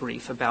AAU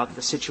brief about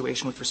the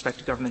situation with respect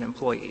to government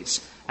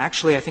employees.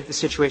 Actually, I think the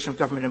situation of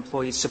government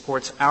employees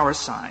supports our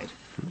side,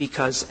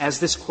 because as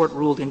this Court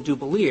ruled in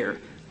Dubelier,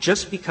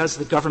 just because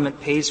the government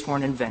pays for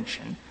an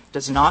invention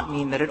does not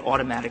mean that it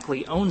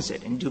automatically owns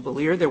it. In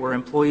Dubelier, there were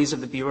employees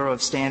of the Bureau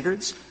of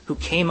Standards who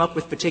came up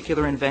with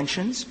particular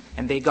inventions,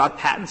 and they got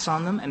patents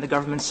on them, and the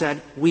government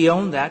said, we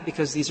own that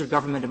because these are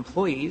government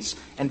employees.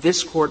 And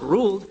this Court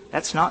ruled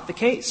that's not the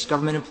case.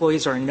 Government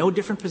employees are in no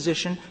different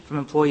position from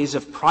employees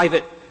of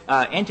private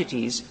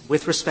entities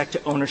with respect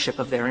to ownership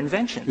of their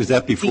inventions. Is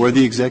that before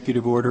the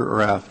executive order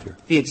or after?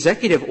 The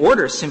executive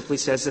order simply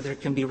says that there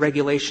can be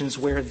regulations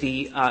where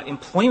the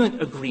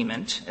employment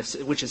agreement,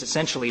 which is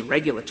essentially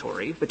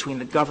regulatory, between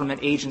the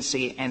government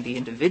agency and the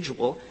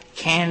individual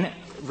can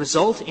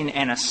result in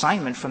an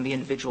assignment from the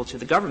individual to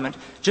the government,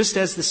 just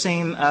as the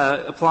same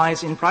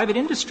applies in private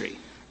industry.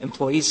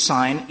 Employees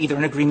sign either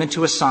an agreement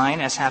to assign,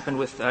 as happened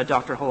with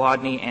Dr.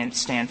 Holodny and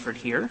Stanford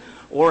here,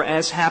 or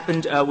as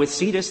happened with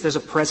CETUS, there's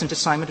a present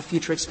assignment of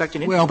future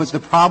expected interest. Well, but the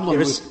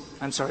problem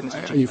I'm sorry,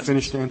 Mr. Chief. Are you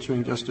finished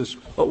answering, Justice?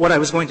 But what I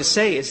was going to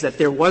say is that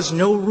there was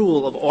no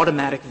rule of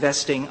automatic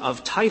vesting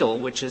of title,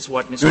 which is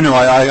what Mr. No,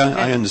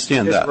 I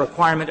understand There's that. a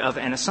requirement of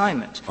an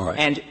assignment. All right.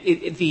 And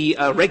the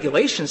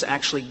regulations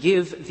actually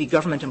give the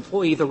government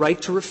employee the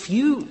right to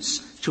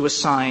refuse to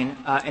assign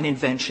an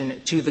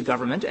invention to the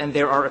government, and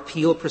there are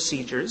appeal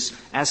procedures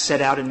as set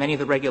out in many of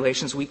the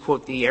regulations. We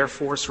quote the Air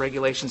Force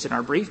regulations in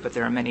our brief, but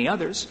there are many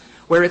others,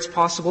 where it's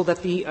possible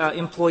that the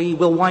employee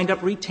will wind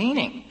up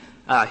retaining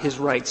his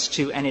rights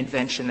to an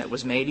invention that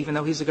was made, even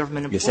though he's a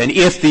government employee. Yes, and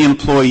if the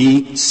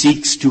employee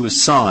seeks to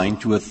assign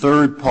to a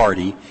third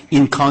party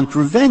in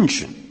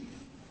contravention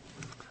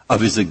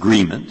of his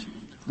agreement,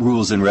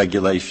 rules and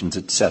regulations,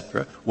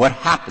 etc., what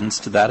happens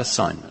to that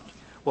assignment?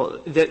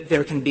 Well,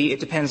 there can be — it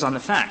depends on the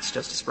facts,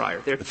 Justice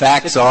Breyer. The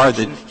facts are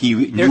that he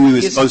knew he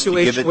was supposed to give it.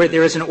 There is a situation where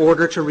there is an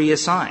order to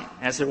reassign,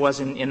 as there was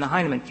in the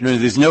Heinemann case.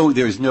 No,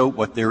 there's no —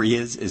 what there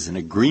is an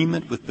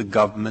agreement with the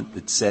government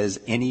that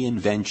says any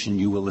invention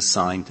you will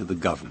assign to the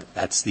government.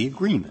 That's the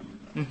agreement.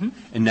 Mm-hmm.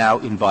 And now,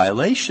 in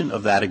violation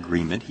of that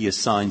agreement, he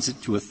assigns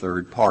it to a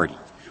third party.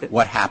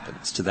 what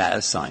happens to that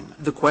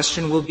assignment? The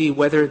question will be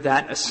whether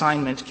that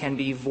assignment can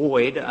be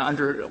void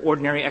under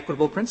ordinary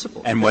equitable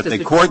principles. And what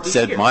the Court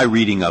said, my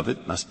reading of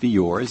it must be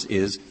yours,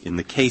 is in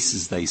the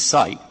cases they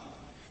cite,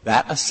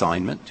 that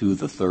assignment to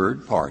the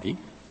third party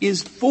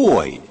is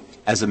void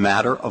as a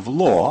matter of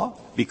law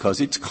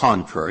because it's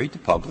contrary to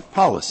public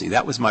policy.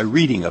 That was my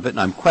reading of it, and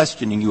I'm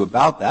questioning you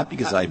about that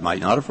because I might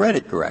not have read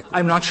it correctly.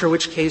 I'm not sure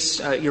which case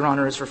Your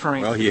Honor is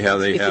referring to. Well,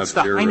 they if have it's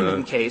the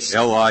Heinemann case.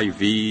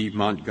 L.I.V.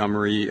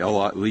 Montgomery,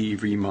 Lee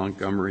v.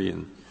 Montgomery.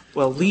 And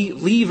well,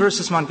 Lee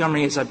versus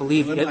Montgomery is, I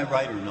believe. Am I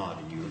right or not,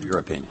 in your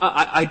opinion?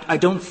 I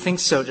don't think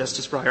so,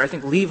 Justice Breyer. I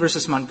think Lee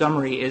versus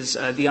Montgomery is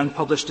the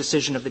unpublished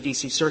decision of the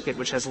D.C. Circuit,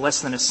 which has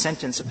less than a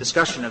sentence of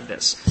discussion of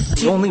this.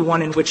 The only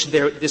one in which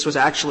this was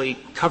actually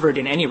covered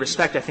in any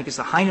respect, I think, is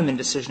the Heinemann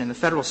decision in the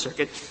Federal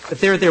Circuit. But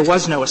there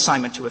was no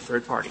assignment to a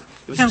third party.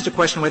 It was just a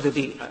question whether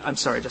I'm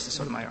sorry, Justice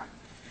Sotomayor.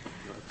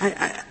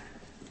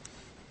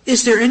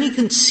 Is there any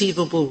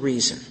conceivable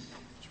reason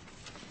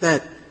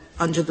that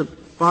under the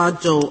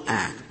Bayh-Dole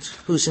Act,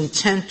 whose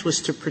intent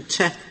was to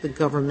protect the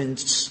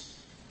government's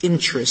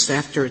interest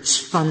after it's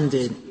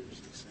funded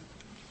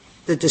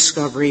the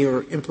discovery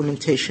or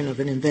implementation of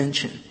an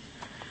invention,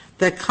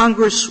 that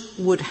Congress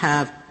would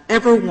have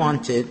ever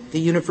wanted the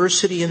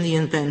university and the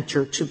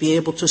inventor to be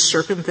able to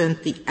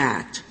circumvent the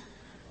Act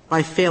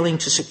by failing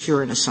to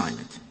secure an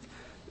assignment?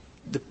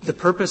 The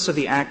purpose of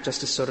the Act,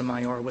 Justice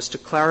Sotomayor, was to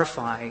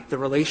clarify the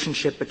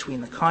relationship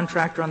between the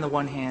contractor on the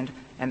one hand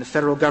and the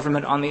Federal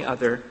Government on the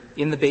other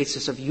in the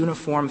basis of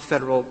uniform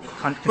Federal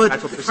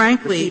contractual procedures. But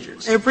frankly,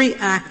 every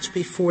Act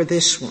before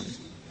this one,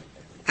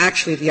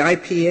 actually the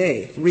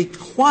IPA,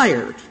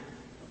 required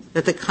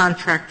that the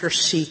contractor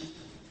seek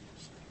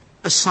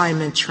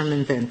assignments from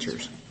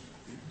inventors.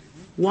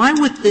 Why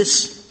would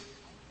this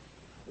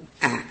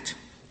Act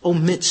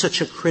omit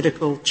such a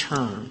critical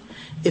term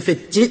if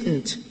it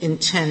didn't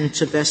intend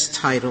to vest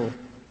title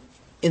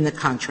in the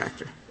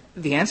contractor?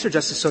 The answer,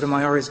 Justice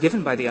Sotomayor, is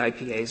given by the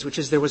IPAs, which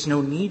is there was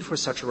no need for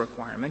such a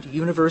requirement.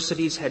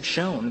 Universities had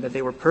shown that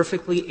they were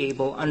perfectly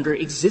able, under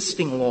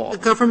existing law. The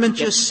government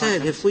just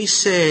said if we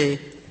say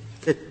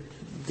that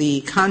the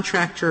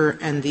contractor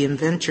and the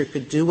inventor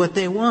could do what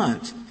they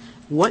want,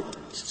 what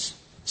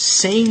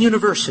sane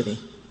university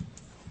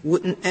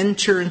wouldn't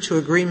enter into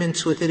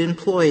agreements with its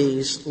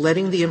employees,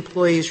 letting the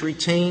employees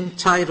retain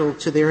title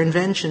to their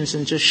inventions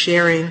and just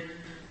sharing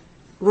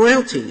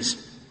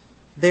royalties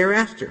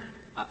thereafter?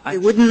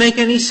 It wouldn't make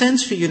any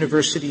sense for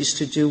universities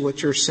to do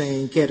what you're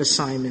saying, get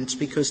assignments,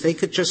 because they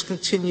could just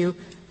continue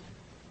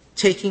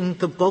taking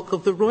the bulk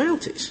of the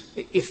royalties.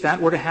 If that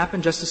were to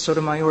happen, Justice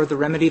Sotomayor, the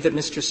remedy that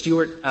Mr.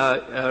 Stewart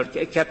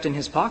kept in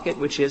his pocket,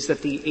 which is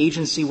that the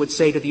agency would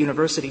say to the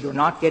university, you're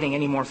not getting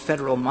any more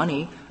Federal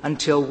money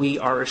until we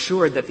are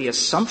assured that the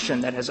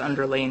assumption that has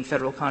underlain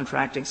Federal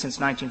contracting since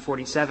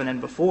 1947 and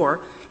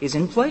before is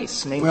in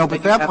place. Well,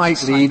 but that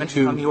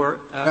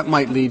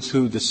might lead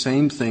to the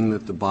same thing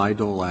that the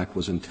Bayh-Dole Act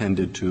was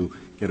intended to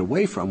get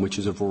away from, which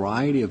is a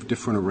variety of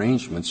different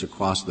arrangements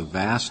across the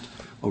vast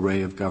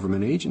array of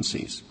government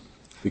agencies,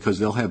 because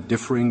they'll have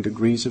differing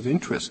degrees of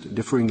interest,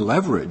 differing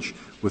leverage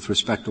with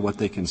respect to what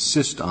they can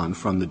insist on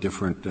from the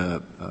different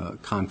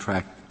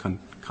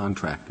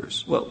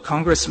contractors. Well,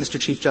 Congress, Mr.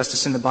 Chief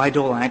Justice, in the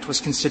Bayh-Dole Act was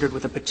considered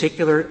with a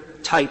particular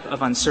type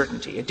of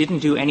uncertainty. It didn't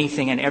do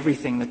anything and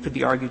everything that could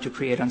be argued to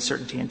create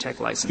uncertainty in tech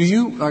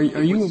licensing. Are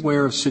you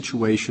aware of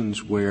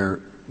situations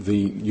where the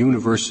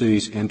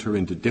universities enter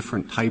into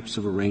different types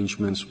of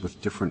arrangements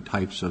with different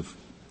types of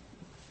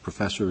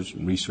professors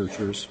and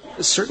researchers?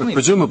 Certainly. But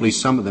presumably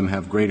some of them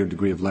have greater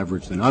degree of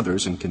leverage than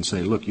others and can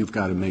say, look, you've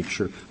got to make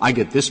sure I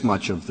get this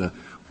much of the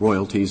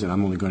royalties and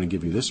I'm only going to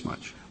give you this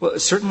much. Well,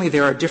 certainly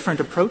there are different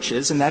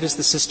approaches, and that is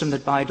the system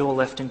that Bayh-Dole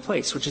left in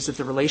place, which is that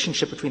the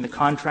relationship between the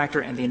contractor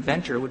and the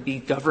inventor would be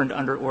governed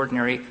under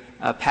ordinary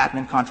patent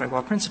and contract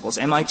law principles.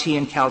 MIT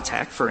and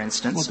Caltech, for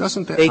instance, well,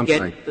 doesn't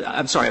that,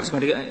 I'm sorry, I was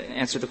going to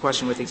answer the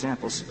question with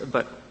examples,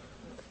 but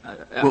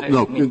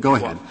go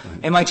ahead.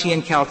 MIT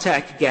and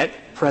Caltech get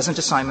present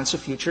assignments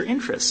of future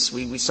interests.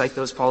 We cite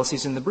those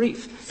policies in the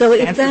brief. So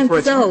if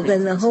that's so,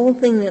 then the whole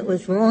thing that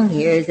was wrong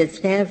here is that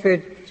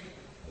Stanford,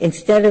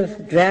 instead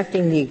of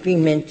drafting the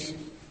agreement,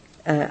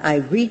 I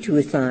agree to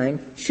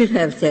assign, should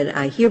have said,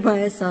 I hereby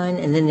assign,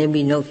 and then there'd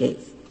be no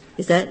case.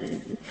 Is that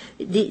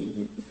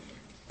the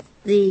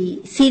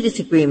CEDIS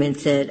agreement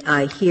said,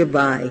 I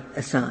hereby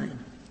assign.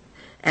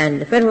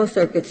 And the Federal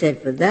Circuit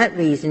said for that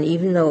reason,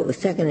 even though it was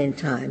second in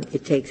time,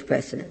 it takes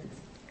precedence.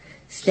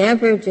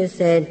 Stanford just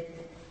said,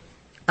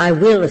 I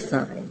will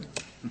assign.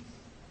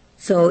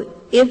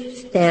 So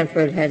if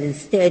Stanford had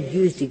instead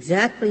used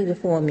exactly the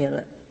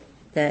formula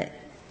that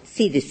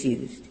CEDIS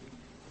used,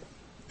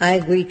 I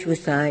agree to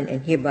assign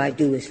and hereby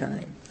do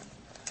assign,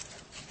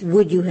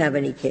 would you have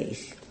any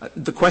case?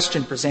 The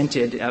question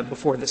presented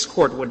before this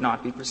Court would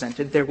not be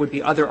presented. There would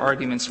be other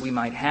arguments we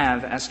might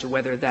have as to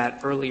whether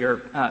that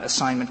earlier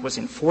assignment was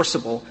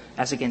enforceable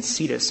as against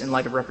CEDIS in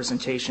light of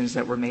representations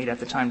that were made at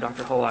the time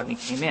Dr. Holodny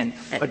came in.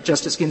 But,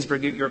 Justice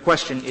Ginsburg, your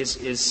question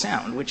is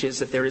sound, which is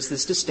that there is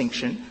this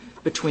distinction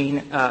between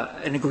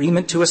an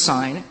agreement to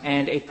assign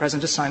and a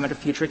present assignment of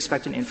future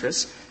expected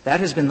interests. That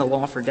has been the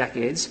law for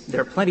decades. There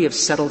are plenty of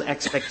settled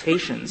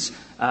expectations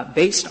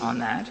based on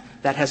that.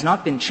 That has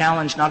not been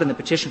challenged, not in the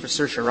petition for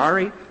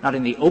certiorari, not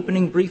in the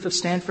opening brief of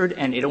Stanford,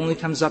 and it only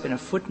comes up in a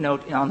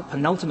footnote on the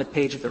penultimate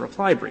page of the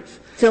reply brief.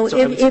 So if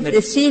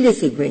the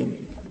CEDIS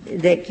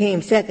agreement that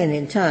came second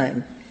in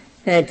time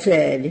had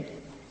said,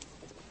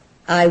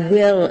 I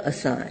will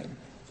assign,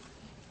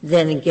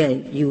 then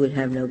again you would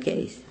have no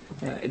case.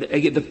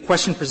 The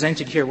question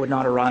presented here would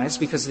not arise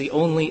because the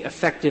only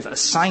effective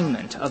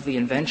assignment of the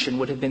invention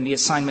would have been the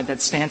assignment that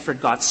Stanford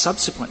got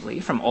subsequently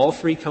from all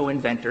three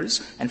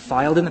co-inventors and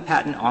filed in the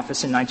Patent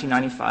Office in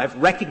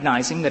 1995,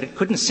 recognizing that it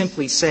couldn't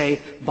simply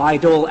say,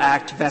 Bayh-Dole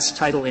Act vests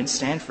title in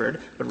Stanford,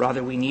 but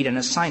rather we need an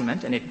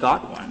assignment, and it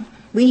got one.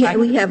 We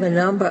have a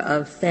number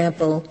of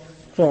sample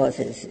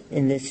clauses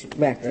in this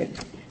record,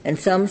 and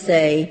some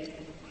say,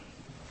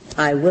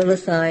 I will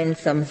assign,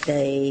 some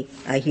say,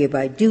 I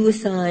hereby do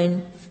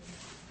assign.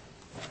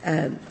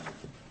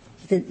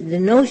 The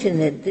notion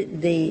that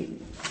the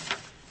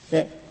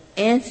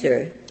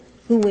answer,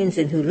 who wins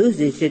and who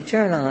loses, should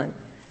turn on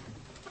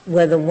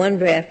whether one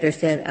drafter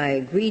said, I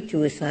agree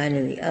to assign,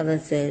 and the other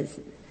says,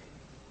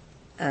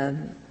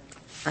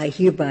 I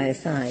hereby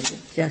assign.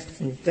 It just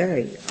seems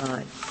very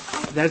odd.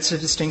 That's a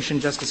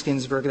distinction, Justice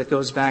Ginsburg, that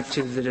goes back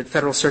to the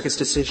Federal Circuit's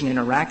decision in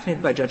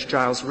Arachnid by Judge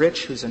Giles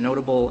Rich, who's a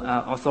notable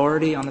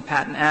authority on the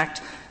Patent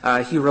Act.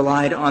 He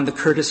relied on the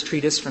Curtis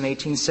Treatise from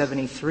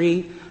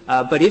 1873.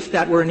 But if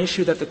that were an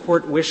issue that the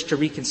Court wished to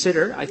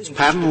reconsider, I think it's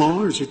patent law,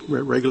 or is it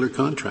regular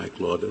contract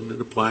law? Doesn't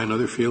it apply in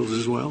other fields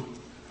as well?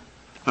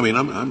 I mean,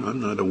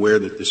 I'm not aware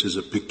that this is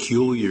a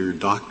peculiar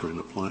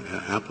doctrine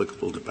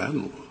applicable to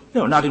patent law.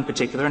 No, not in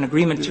particular. An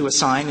agreement to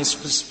assign is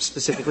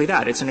specifically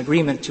that. It's an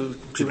agreement to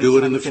do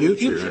it in the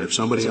future. And if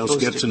somebody else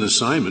gets an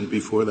assignment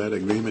before that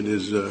agreement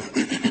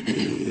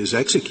is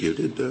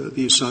executed,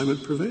 the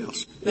assignment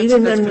prevails.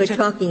 Even when we're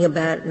talking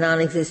about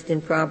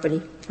non-existent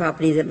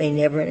property that may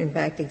never in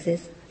fact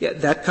exist? Yeah,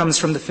 that comes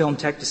from the Film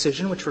Tech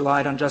decision, which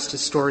relied on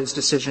Justice Story's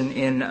decision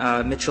in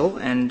Mitchell,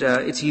 and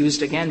it's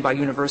used again by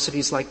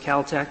universities like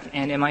Caltech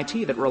and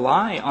MIT that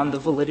rely on the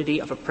validity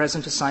of a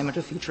present assignment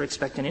of future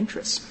expectant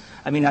interests.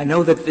 I mean, I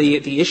know that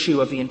the issue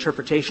of the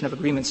interpretation of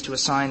agreements to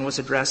assign was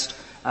addressed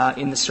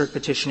in the cert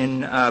petition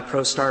in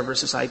ProStar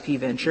versus IP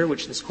Venture,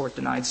 which this Court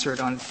denied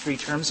cert on 3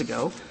 terms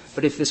ago.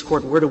 But if this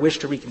Court were to wish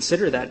to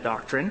reconsider that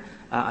doctrine,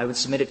 I would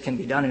submit it can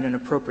be done in an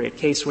appropriate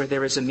case where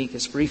there is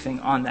amicus briefing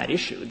on that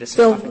issue. This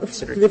so is not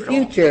considered for the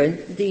future,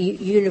 the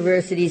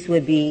universities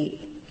would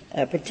be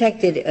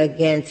protected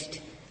against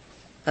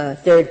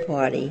third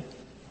party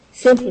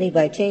simply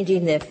by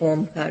changing their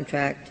form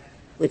contract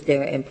with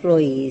their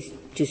employees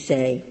to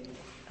say,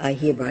 I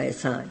hereby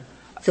assign.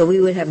 So we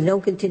would have no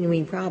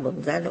continuing problems.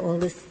 Is that all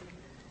this?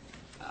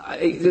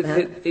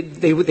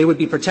 They would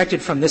be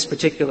protected from this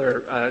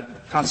particular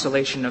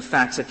constellation of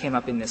facts that came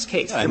up in this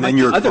case. And then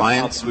your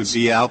clients would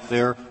be out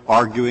there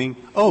arguing,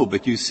 oh,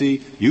 but you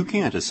see, you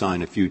can't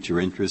assign a future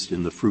interest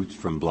in the fruits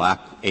from Black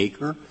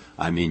Acre.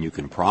 I mean, you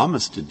can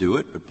promise to do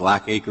it, but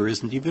Black Acre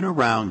isn't even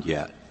around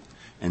yet.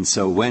 And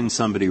so when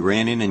somebody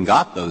ran in and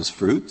got those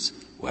fruits,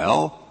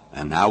 well,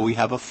 and now we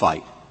have a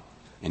fight.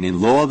 And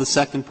in law, the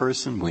second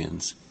person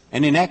wins.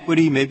 And in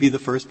equity, maybe the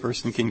first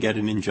person can get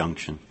an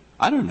injunction.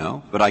 I don't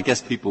know, but I guess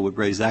people would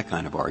raise that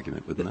kind of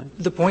argument, wouldn't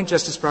they? The point,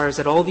 Justice Breyer, is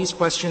that all these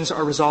questions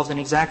are resolved in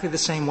exactly the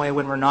same way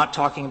when we're not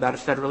talking about a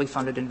federally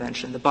funded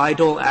invention. The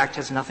Bayh-Dole Act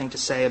has nothing to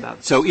say about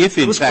that. So if,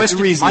 in fact,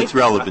 the reason it's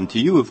relevant to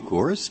you, of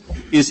course,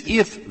 is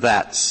if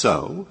that's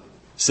so,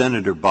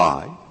 Senator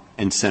Bayh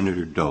and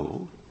Senator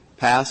Dole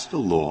passed a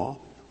law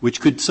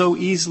which could so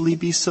easily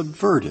be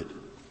subverted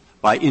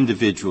by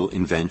individual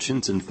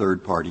inventions and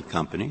third-party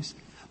companies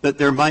that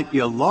there might be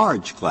a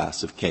large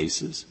class of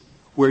cases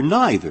where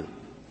neither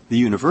the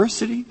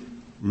university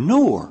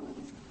nor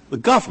the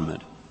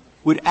government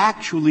would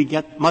actually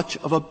get much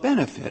of a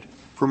benefit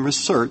from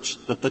research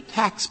that the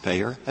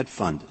taxpayer had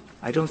funded.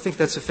 I don't think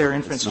that's a fair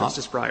inference,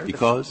 Justice Breyer.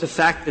 Because? The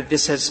fact that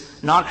this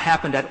has not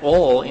happened at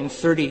all in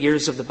 30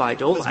 years of the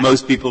Bayh-Dole Act.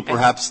 Most people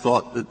perhaps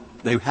thought that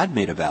they had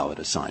made a valid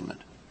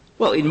assignment.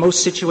 Well, in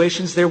most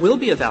situations, there will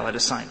be a valid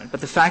assignment. But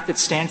the fact that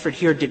Stanford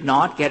here did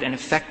not get an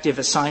effective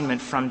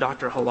assignment from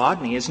Dr.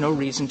 Halodny is no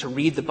reason to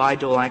read the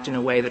Bayh-Dole Act in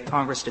a way that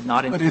Congress did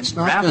not intend to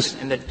draft it,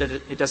 and that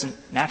it doesn't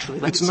naturally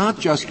lend itself. It's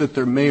not just that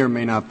there may or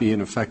may not be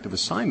an effective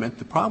assignment.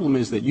 The problem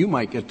is that you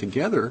might get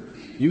together,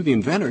 you, the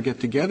inventor, get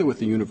together with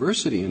the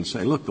university and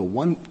say, look,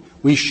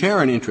 we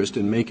share an interest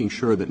in making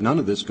sure that none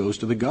of this goes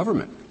to the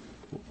government.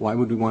 Why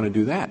would we want to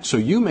do that? So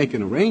you make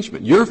an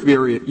arrangement. Your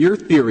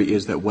theory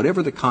is that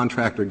whatever the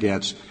contractor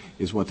gets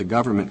is what the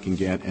government can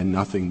get and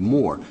nothing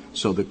more.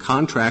 So the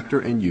contractor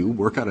and you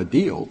work out a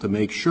deal to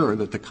make sure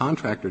that the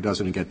contractor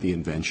doesn't get the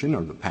invention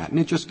or the patent.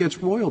 It just gets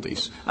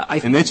royalties.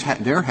 And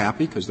they're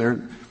happy because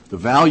the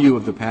value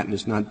of the patent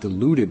is not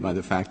diluted by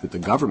the fact that the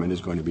government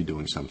is going to be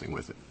doing something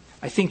with it.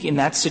 I think in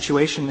that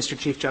situation, Mr.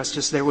 Chief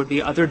Justice, there would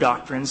be other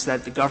doctrines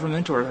that the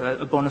government or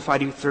a bona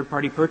fide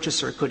third-party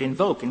purchaser could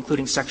invoke,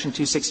 including Section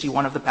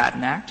 261 of the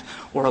Patent Act,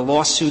 or a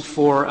lawsuit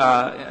for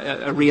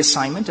a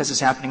reassignment, as is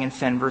happening in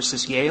Fenn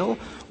versus Yale,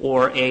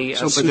 or a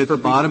but at the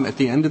bottom, at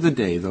the end of the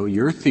day, though,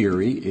 your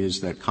theory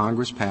is that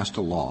Congress passed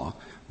a law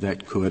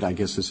that could, I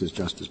guess this is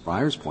Justice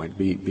Breyer's point,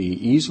 be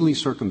easily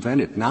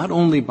circumvented, not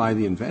only by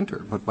the inventor,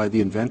 but by the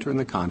inventor and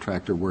the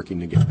contractor working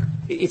together.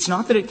 It's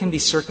not that it can be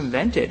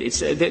circumvented. It's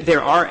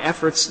there are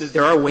efforts,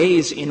 there are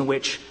ways in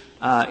which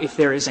if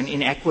there is an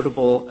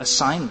inequitable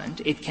assignment,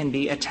 it can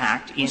be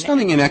attacked. There's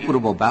nothing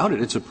inequitable about it.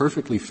 It's a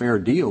perfectly fair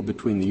deal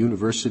between the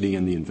university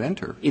and the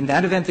inventor. In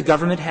that event, the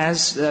government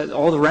has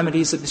all the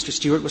remedies that Mr.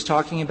 Stewart was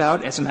talking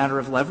about as a matter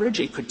of leverage.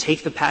 It could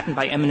take the patent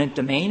by eminent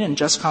domain, and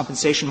just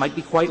compensation might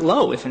be quite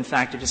low if, in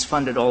fact, it has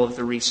funded all of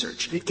the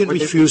research. It can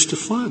refuse to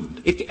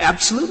fund.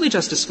 Absolutely,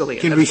 Justice Scalia.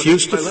 It can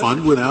refuse to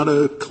fund without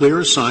a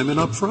clear assignment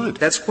up front.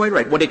 That's quite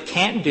right. What it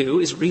can't do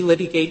is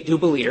relitigate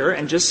Dubelier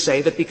and just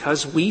say that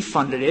because we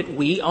funded it,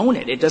 we own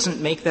it. It doesn't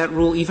make that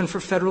rule even for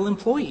federal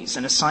employees.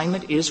 An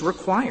assignment is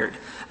required.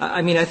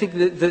 I think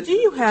do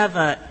you have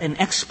an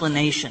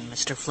explanation,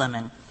 Mr.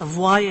 Fleming, of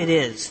why it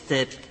is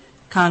that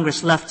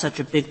Congress left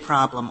such a big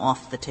problem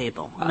off the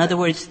table? In other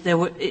words,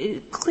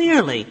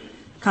 clearly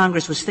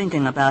Congress was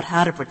thinking about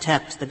how to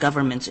protect the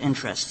government's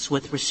interests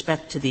with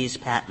respect to these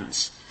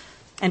patents.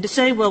 And to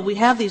say, well, we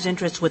have these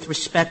interests with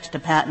respect to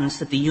patents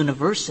that the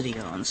university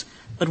owns,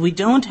 but we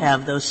don't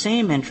have those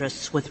same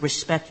interests with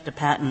respect to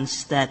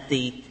patents that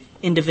the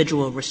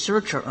individual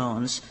researcher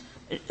owns,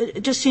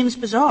 it just seems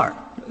bizarre.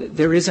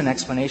 There is an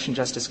explanation,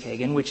 Justice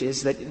Kagan, which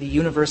is that the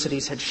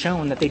universities had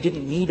shown that they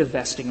didn't need a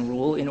vesting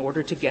rule in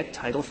order to get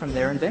title from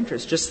their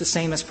inventors, just the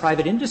same as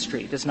private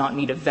industry does not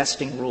need a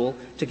vesting rule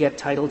to get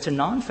title to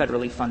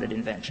non-federally funded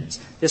inventions.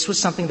 This was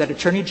something that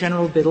Attorney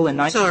General Biddle in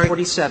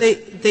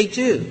 1947 They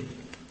do.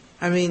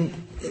 I mean,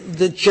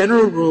 the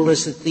general rule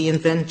is that the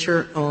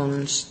inventor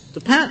owns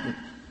the patent.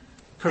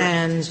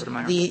 Correct.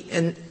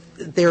 And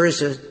there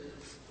is a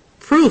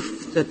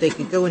proof that they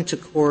can go into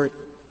court,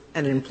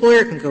 an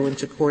employer can go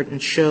into court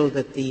and show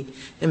that the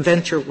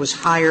inventor was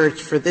hired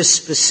for this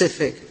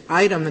specific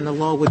item, and the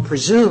law would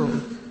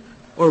presume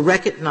or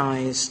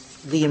recognize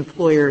the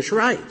employer's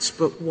rights.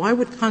 But why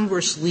would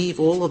Congress leave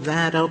all of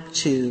that up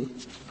to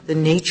the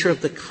nature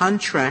of the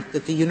contract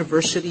that the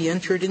university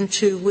entered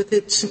into with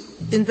its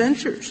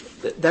inventors?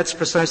 That's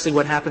precisely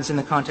what happens in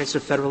the context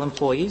of federal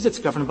employees. It's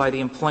governed by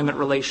the employment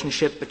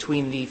relationship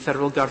between the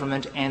federal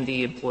government and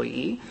the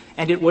employee.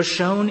 And it was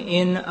shown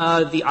in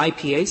the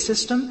IPA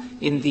system,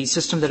 in the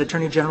system that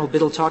Attorney General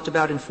Biddle talked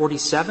about in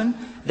 47,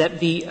 that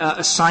the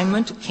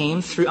assignment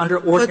came through under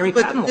ordinary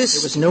patent law. There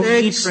was no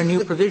need for a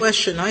new provision. The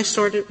question I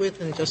started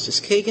with, and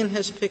Justice Kagan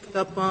has picked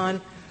up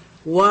on,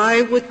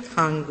 why would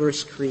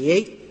Congress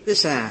create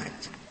this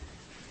Act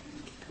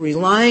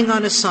relying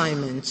on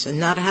assignments and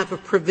not have a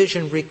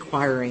provision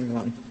requiring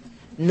one?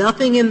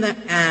 Nothing in the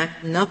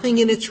Act, nothing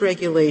in its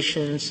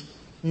regulations,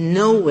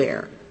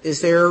 nowhere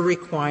is there a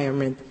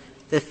requirement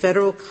that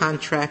federal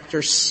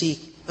contractors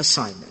seek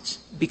assignments.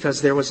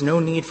 Because there was no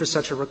need for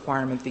such a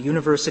requirement. The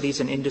universities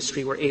and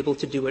industry were able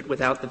to do it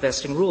without the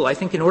vesting rule. I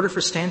think in order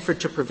for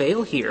Stanford to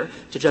prevail here,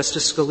 to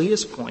Justice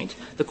Scalia's point,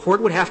 the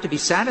Court would have to be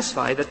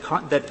satisfied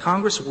that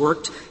Congress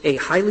worked a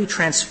highly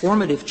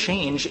transformative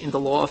change in the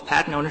law of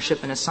patent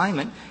ownership and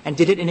assignment and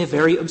did it in a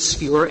very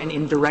obscure and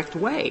indirect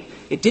way.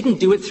 It didn't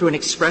do it through an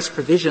express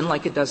provision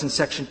like it does in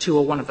Section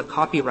 201 of the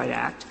Copyright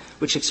Act,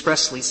 which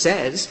expressly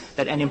says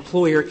that an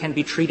employer can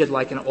be treated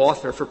like an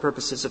author for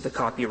purposes of the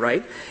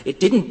copyright. It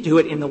didn't do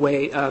it in the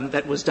way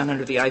that was done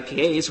under the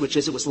IPAs, which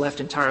is it was left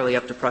entirely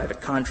up to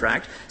private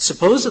contract.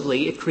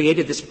 Supposedly, it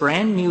created this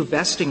brand-new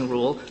vesting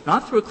rule,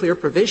 not through a clear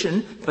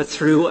provision, but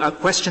through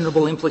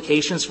questionable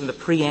implications from the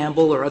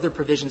preamble or other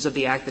provisions of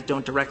the Act that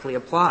don't directly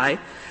apply.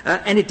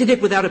 And it did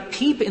it without a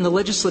peep in the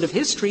legislative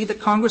history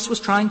that Congress was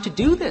trying to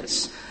do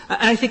this.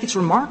 And I think it's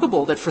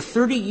remarkable that for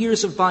 30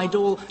 years of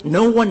Bayh-Dole,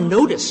 no one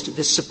noticed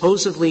this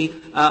supposedly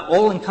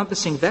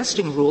all-encompassing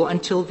vesting rule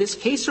until this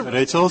case arose. But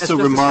it's also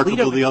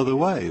remarkable the other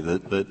way,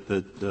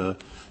 that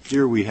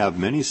here we have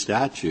many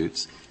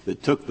statutes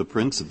that took the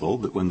principle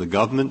that when the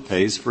government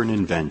pays for an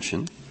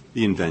invention,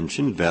 the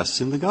invention vests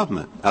in the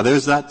government. Now,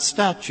 there's that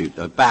statute,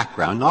 a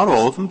background, not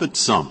all of them, but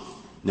some.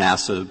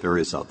 NASA,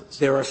 various others.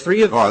 There are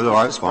three of them,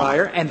 Justice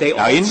Breyer, and they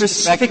all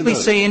specifically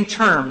say in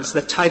terms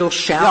the title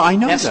shall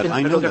vest in the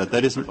I know that.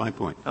 That isn't my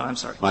point. Oh, I'm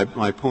sorry.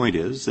 My point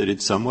is that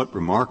it's somewhat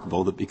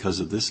remarkable that because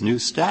of this new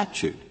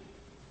statute,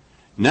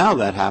 now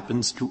that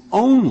happens to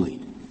only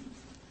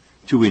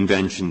two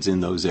inventions in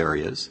those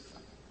areas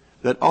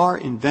that are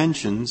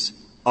inventions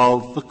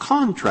of the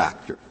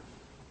contractor,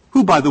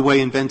 who, by the way,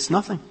 invents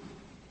nothing.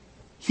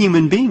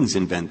 Human beings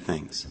invent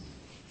things,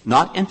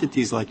 not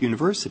entities like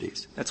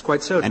universities. That's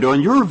quite so. And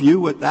on your view,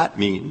 what that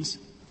means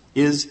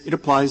is it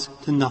applies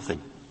to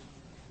nothing.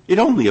 It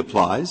only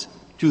applies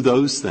to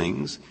those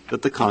things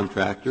that the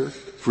contractor,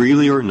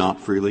 freely or not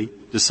freely,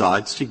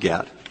 decides to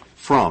get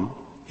from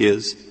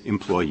his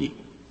employee,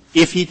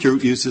 if he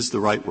uses the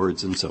right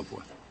words and so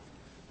forth.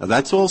 Now,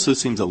 that also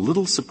seems a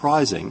little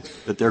surprising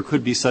that there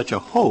could be such a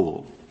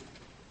hole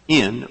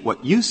in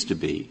what used to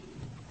be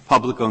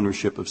public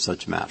ownership of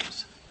such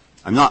matters.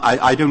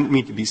 I don't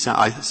mean to be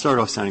I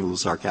started off sounding a little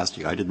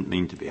sarcastic. I didn't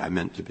mean to be. I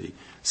meant to be.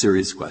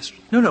 Serious question.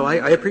 No,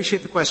 I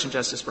appreciate the question,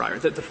 Justice Breyer.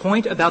 The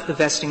point about the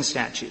vesting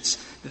statutes,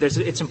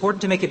 it's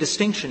important to make a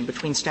distinction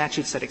between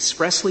statutes that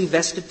expressly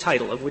vested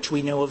title, of which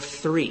we know of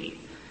 3,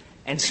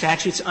 and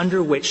statutes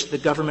under which the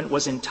government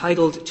was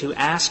entitled to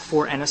ask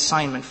for an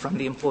assignment from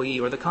the employee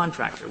or the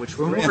contractor, which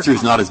were more Your answer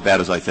is not as bad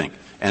as I think.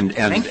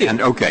 Thank you.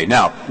 And okay,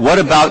 now, what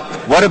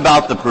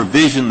about the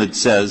provision that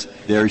says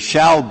there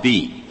shall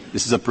be,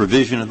 this is a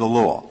provision of the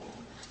law,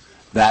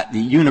 that the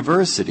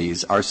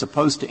universities are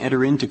supposed to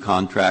enter into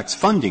contracts,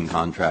 funding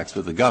contracts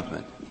with the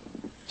government,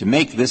 to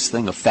make this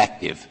thing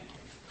effective.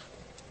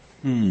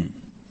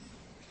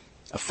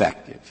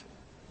 Effective.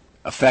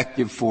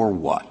 Effective for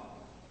what?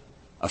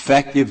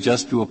 Effective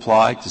just to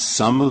apply to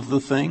some of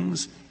the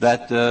things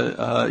that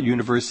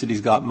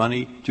universities got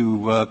money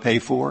to pay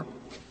for?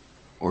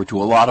 Or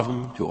to a lot of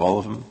them, to all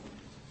of them?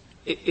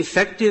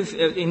 Effective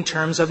in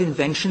terms of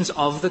inventions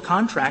of the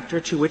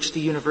contractor to which the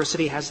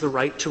university has the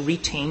right to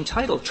retain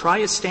title. Try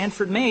as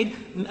Stanford made,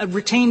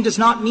 retain does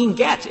not mean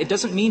get. It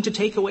doesn't mean to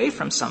take away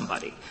from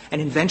somebody.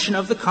 An invention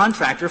of the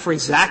contractor, for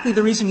exactly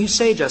the reason you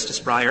say, Justice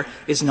Breyer,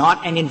 is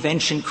not an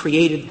invention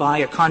created by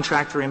a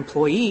contractor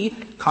employee.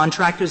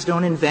 Contractors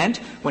don't invent.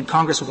 When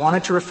Congress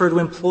wanted to refer to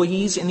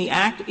employees in the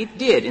Act, it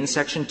did. In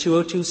Section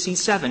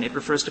 202C7, it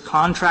refers to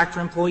contractor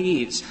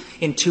employees.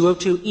 In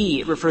 202E,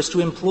 it refers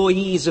to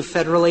employees of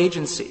federal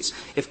agencies.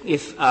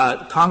 If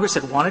Congress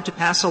had wanted to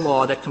pass a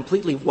law that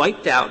completely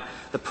wiped out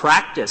the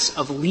practice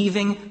of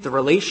leaving the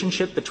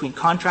relationship between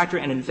contractor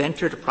and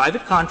inventor to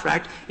private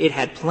contract, it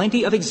had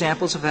plenty of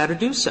examples of how to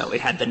do so. It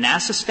had the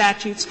NASA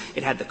statutes,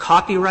 it had the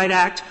Copyright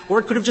Act, or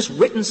it could have just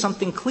written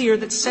something clear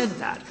that said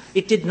that.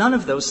 It did none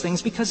of those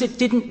things because it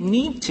didn't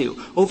need to.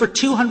 Over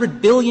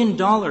 $200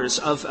 billion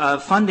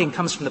of funding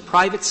comes from the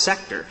private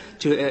sector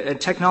to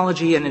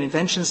technology and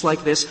inventions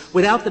like this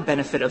without the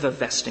benefit of a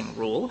vesting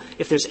rule.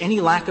 If there's any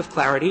lack of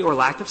clarity or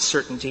lack of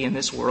certainty in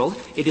this world,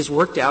 it is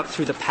worked out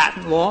through the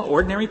patent law,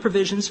 ordinary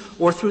provisions,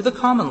 or through the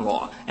common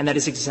law. And that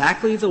is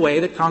exactly the way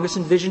that Congress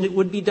envisioned it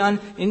would be done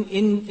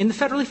in the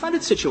federally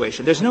funded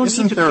situation. There's no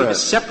need to create a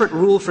separate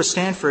rule for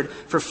Stanford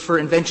for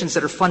inventions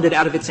that are funded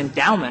out of its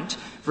endowment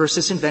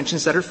versus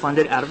inventions that are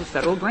funded out of a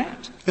federal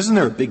grant. Isn't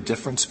there a big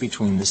difference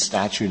between this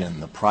statute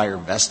and the prior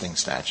vesting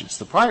statutes?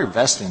 The prior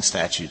vesting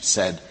statute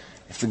said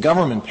if the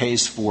government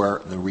pays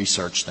for the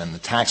research, then the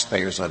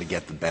taxpayers ought to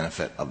get the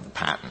benefit of the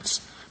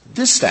patents.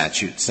 This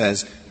statute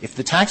says if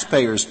the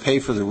taxpayers pay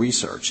for the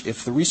research,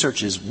 if the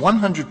research is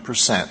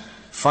 100%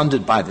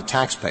 funded by the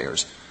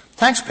taxpayers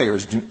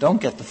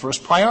don't get the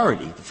first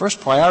priority. The first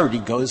priority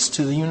goes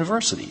to the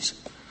universities.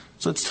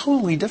 So it's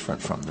totally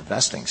different from the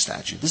vesting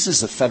statute. This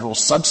is a federal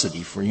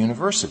subsidy for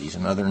universities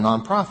and other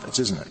nonprofits,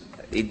 isn't it?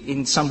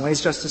 In some ways,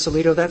 Justice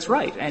Alito, that's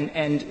right.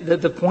 And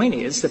the point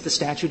is that the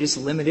statute is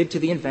limited to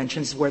the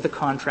inventions where the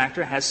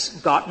contractor has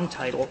gotten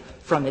title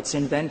from its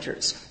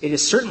inventors. It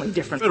is certainly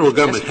different. The federal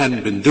government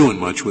hadn't been doing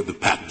much with the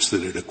patents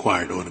that it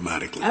acquired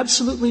automatically.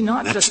 Absolutely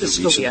not, That's Justice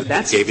the reason Scalia.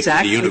 That's gave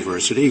exactly, it to the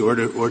university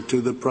or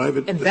to the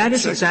private And that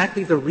is sector.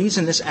 exactly the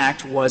reason this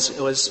Act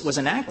was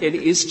enacted,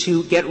 is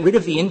to get rid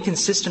of the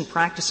inconsistent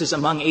practices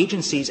among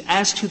agencies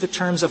as to the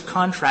terms of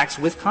contracts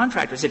with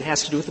contractors. It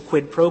has to do with the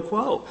quid pro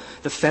quo.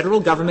 The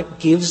federal government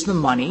gives the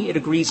money, it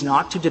agrees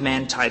not to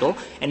demand title,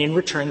 and in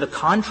return the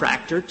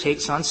contractor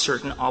takes on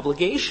certain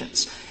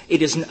obligations.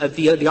 It is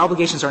the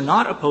obligations are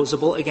not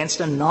opposable against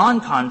a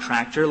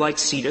non-contractor like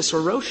Cetus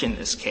or Roche in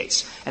this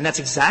case. And that's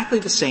exactly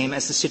the same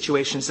as the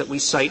situations that we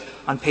cite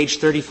on page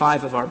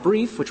 35 of our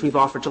brief, which we've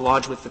offered to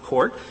lodge with the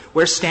Court,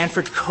 where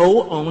Stanford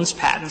co-owns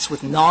patents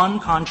with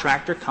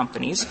non-contractor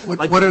companies.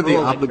 What are the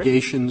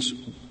obligations?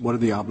 What are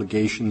the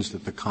obligations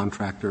that the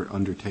contractor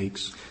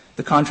undertakes?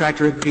 The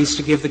contractor agrees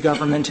to give the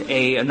government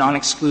a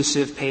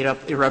non-exclusive,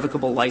 paid-up,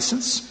 irrevocable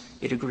license.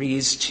 It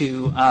agrees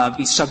to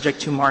be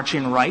subject to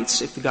march-in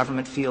rights if the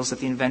government feels that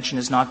the invention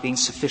is not being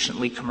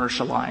sufficiently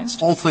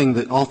commercialized. All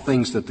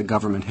things that the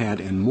government had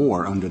and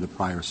more under the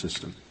prior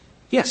system.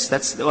 Yes,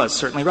 that's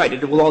certainly right.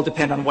 It will all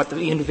depend on what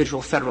the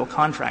individual federal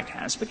contract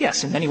has. But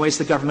yes, in many ways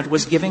the government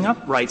was giving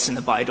up rights in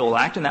the Bayh-Dole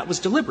Act, and that was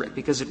deliberate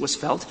because it was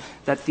felt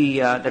that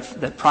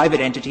that private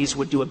entities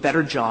would do a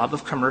better job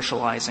of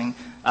commercializing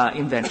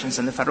inventions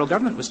than the federal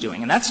government was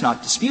doing. And that's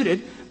not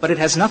disputed, but it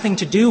has nothing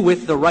to do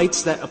with the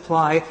rights that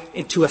apply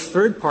to a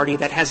third party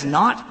that has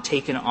not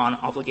taken on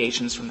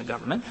obligations from the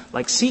government,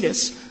 like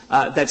Cetus,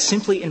 that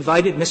simply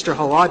invited Mr.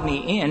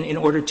 Halodny in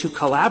order to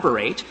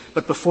collaborate,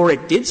 but before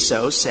it did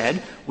so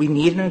said, we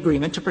need an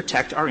agreement to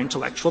protect our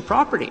intellectual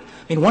property.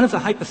 I mean, one of the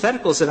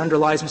hypotheticals that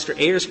underlies Mr.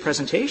 Ayer's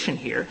presentation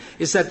here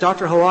is that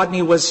Dr.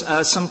 Halodny was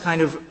some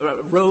kind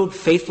of rogue,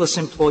 faithless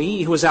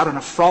employee who was out on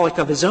a frolic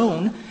of his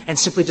own and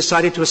simply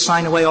decided to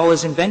assign away all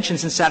his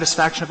inventions in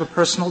satisfaction of a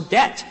personal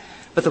debt.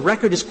 But the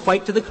record is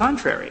quite to the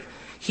contrary.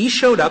 He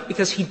showed up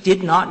because he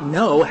did not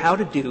know how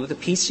to do the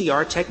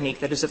PCR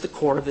technique that is at the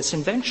core of this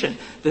invention.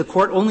 The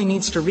Court only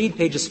needs to read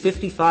pages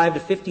 55 to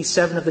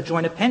 57 of the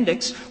Joint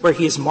Appendix, where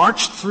he has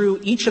marched through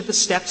each of the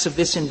steps of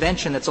this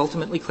invention that's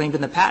ultimately claimed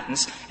in the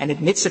patents and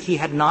admits that he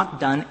had not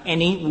done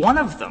any one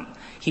of them.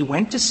 He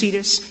went to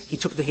CETUS,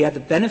 he had the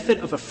benefit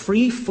of a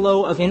free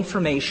flow of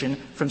information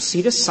from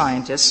CETUS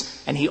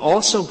scientists, and he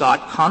also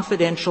got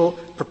confidential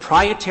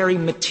proprietary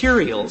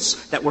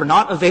materials that were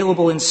not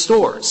available in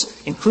stores,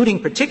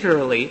 including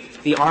particularly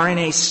the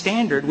RNA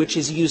standard, which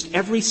is used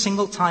every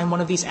single time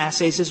one of these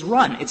assays is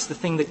run. It's the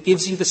thing that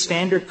gives you the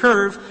standard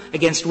curve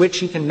against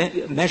which you can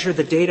measure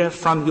the data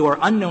from your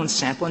unknown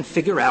sample and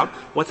figure out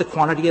what the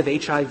quantity of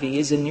HIV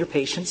is in your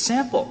patient's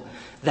sample.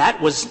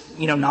 That was,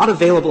 not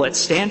available at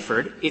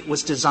Stanford. It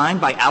was designed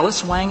by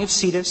Alice Wang of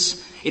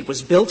CETUS. It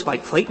was built by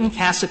Clayton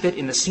Cassipit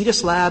in the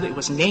CETUS lab. It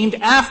was named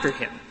after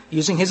him,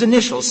 using his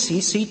initials,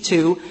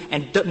 CC2,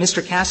 and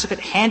Mr. Cassipit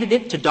handed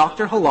it to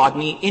Dr.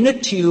 Halodny in a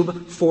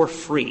tube for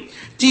free.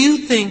 Do you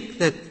think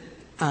that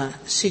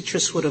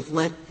CETUS would have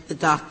let the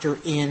doctor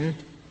in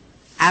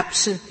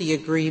absent the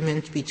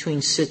agreement between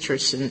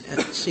CETUS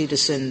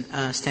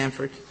and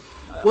Stanford?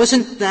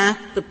 Wasn't that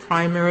the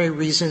primary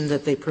reason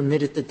that they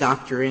permitted the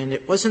doctor in?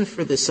 It wasn't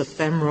for this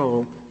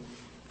ephemeral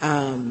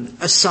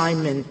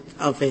assignment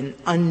of an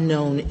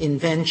unknown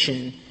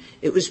invention.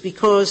 It was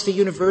because the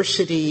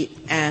university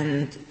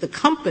and the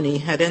company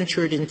had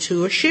entered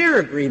into a share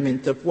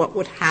agreement of what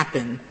would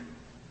happen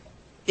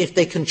if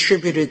they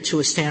contributed to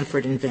a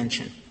Stanford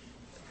invention.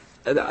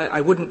 I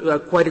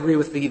wouldn't quite agree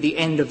with the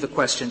end of the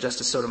question,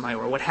 Justice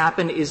Sotomayor. What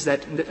happened is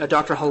that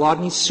Dr.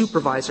 Halodny's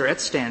supervisor at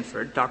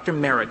Stanford, Dr.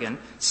 Merrigan,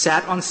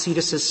 sat on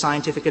CETUS's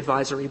scientific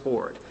advisory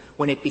board.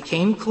 When it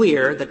became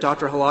clear that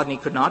Dr. Halodny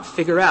could not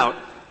figure out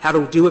how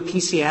to do a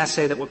PC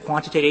assay that would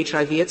quantitate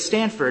HIV at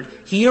Stanford,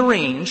 he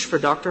arranged for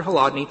Dr.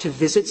 Halodny to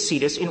visit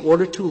CETUS in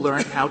order to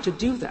learn how to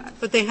do that.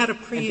 But they had a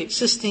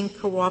pre-existing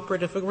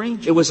cooperative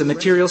arrangement. It was a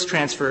materials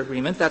transfer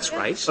agreement, that's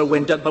right. So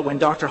when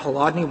Dr.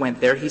 Halodny went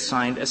there, he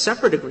signed a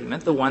separate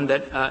agreement, the one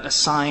that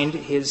assigned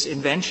his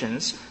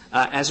inventions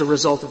as a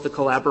result of the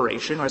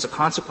collaboration or as a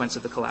consequence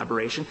of the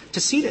collaboration to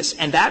CETUS.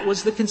 And that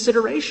was the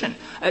consideration.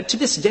 To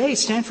this day,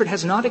 Stanford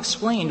has not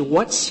explained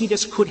what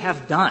CETUS could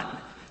have done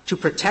to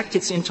protect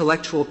its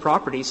intellectual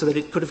property so that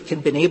it could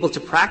have been able to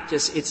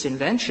practice its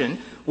invention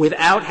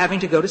without having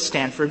to go to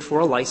Stanford for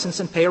a license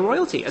and pay a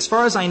royalty. As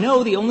far as I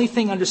know, the only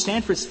thing under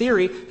Stanford's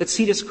theory that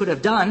CETUS could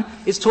have done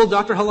is told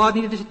Dr.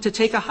 Halodny to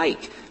take a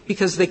hike,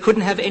 because they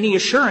couldn't have any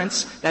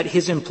assurance that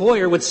his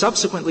employer would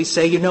subsequently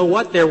say, you know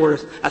what, there were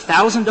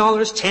 $1,000,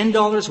 $10,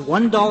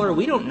 $1,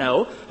 we don't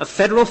know, of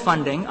federal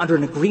funding under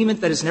an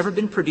agreement that has never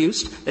been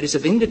produced, that is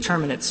of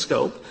indeterminate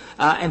scope,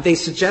 and they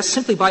suggest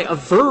simply by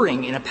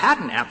averring in a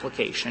patent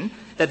application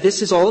that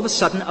this is all of a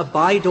sudden a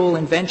Bayh-Dole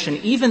invention,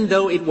 even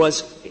though it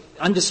was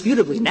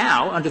undisputably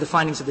now, under the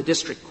findings of the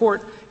district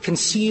court,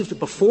 conceived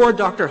before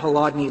Dr.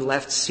 Halodny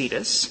left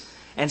CETUS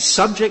and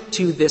subject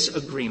to this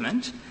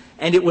agreement.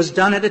 And it was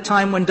done at a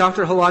time when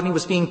Dr. Halodny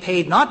was being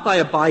paid not by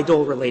a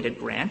Bayh-Dole-related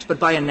grant, but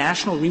by a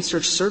National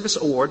Research Service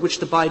Award, which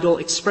the Bayh-Dole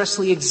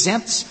expressly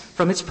exempts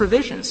from its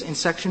provisions in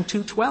Section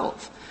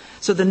 212.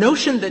 So the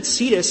notion that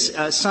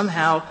CETUS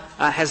somehow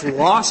has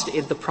lost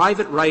the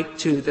private right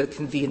to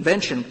the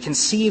invention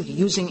conceived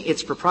using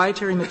its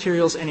proprietary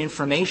materials and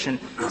information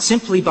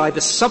simply by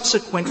the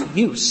subsequent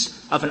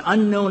use of an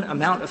unknown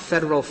amount of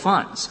federal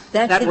funds,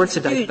 that works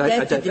a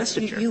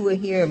divestiture. You were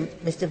here,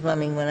 Mr.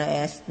 Fleming, when I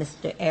asked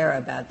Mr. Eyre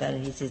about that,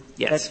 and he said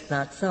that's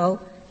not so,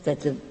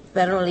 that the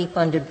federally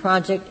funded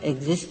project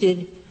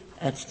existed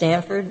at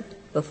Stanford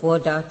before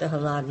Dr.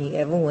 Halodny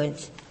ever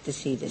went to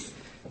CETUS.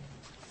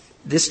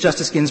 This,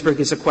 Justice Ginsburg,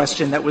 is a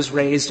question that was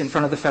raised in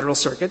front of the Federal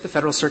Circuit. The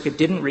Federal Circuit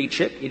didn't reach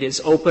it. It is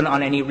open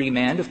on any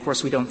remand. Of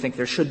course, we don't think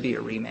there should be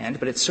a remand,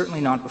 but it's certainly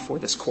not before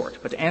this Court.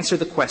 But to answer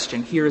the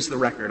question, here is the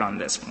record on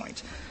this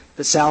point.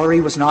 The salary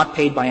was not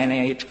paid by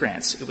NIH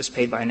grants. It was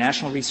paid by a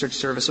National Research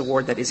Service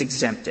Award that is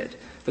exempted.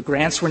 The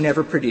grants were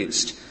never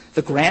produced.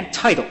 The grant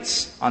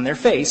titles on their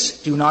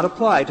face do not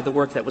apply to the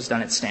work that was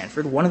done at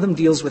Stanford. One of them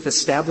deals with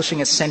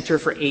establishing a center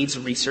for AIDS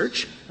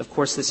research. Of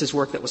course, this is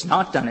work that was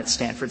not done at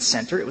Stanford's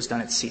center. It was done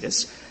at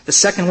CETUS. The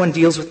second one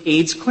deals with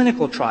AIDS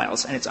clinical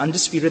trials, and it's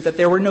undisputed that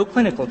there were no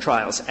clinical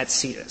trials at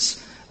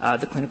CETUS.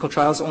 The clinical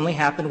trials only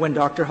happened when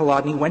Dr.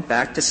 Halodny went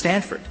back to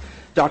Stanford.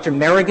 Dr.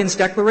 Merrigan's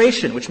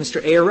declaration, which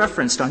Mr. Eyre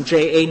referenced on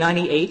JA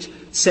 98,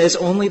 says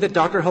only that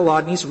Dr.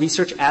 Halodny's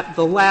research at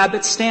the lab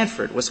at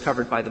Stanford was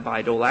covered by the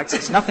Bayh-Dole Act.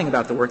 It's nothing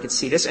about the work at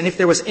CETUS. And if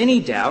there was any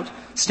doubt,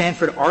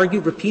 Stanford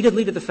argued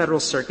repeatedly to the Federal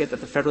Circuit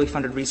that the federally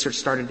funded research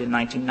started in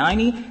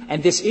 1990,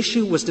 and this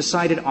issue was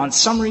decided on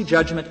summary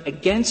judgment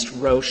against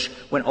Roche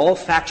when all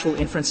factual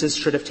inferences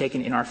should have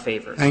taken in our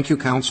favor. Thank you,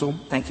 counsel.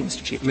 Thank you,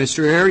 Mr. Chief.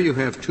 Mr. Eyre, you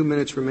have 2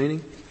 minutes remaining.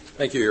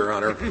 Thank you, Your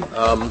Honor.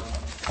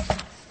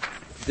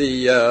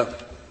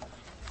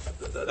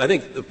 I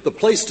think the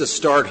place to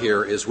start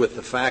here is with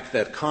the fact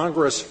that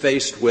Congress,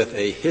 faced with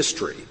a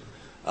history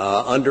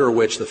under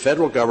which the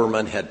federal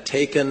government had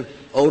taken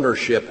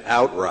ownership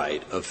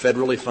outright of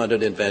federally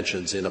funded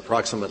inventions in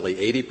approximately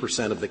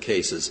 80% of the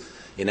cases,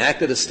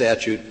 enacted a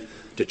statute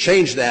to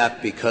change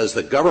that because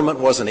the government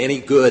wasn't any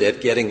good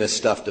at getting this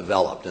stuff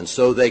developed. And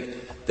so they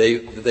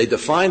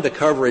defined the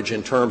coverage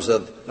in terms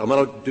of, I'm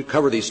going to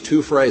cover these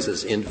two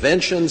phrases,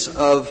 inventions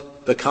of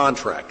the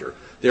contractor.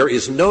 There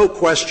is no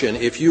question,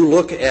 if you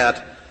look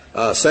at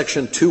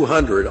Section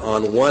 200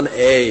 on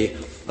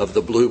 1A of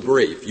the blue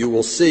brief, you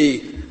will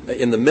see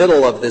in the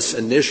middle of this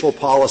initial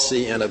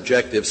policy and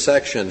objective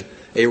section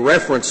a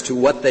reference to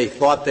what they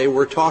thought they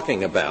were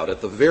talking about.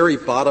 At the very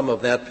bottom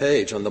of that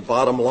page, on the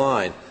bottom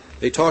line,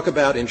 they talk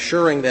about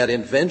ensuring that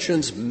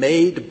inventions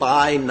made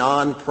by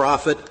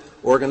nonprofit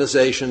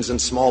organizations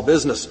and small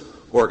business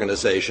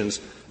organizations,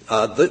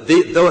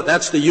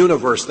 that's the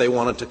universe they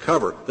wanted to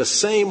cover. The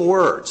same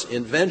words,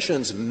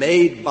 inventions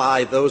made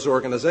by those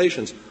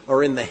organizations,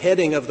 are in the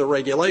heading of the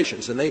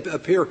regulations, and they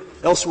appear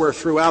elsewhere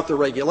throughout the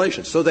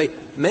regulations. So they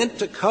meant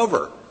to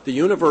cover the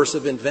universe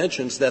of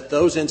inventions that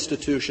those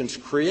institutions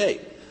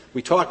create.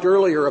 We talked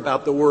earlier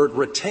about the word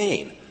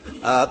retain.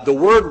 The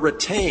word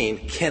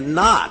retain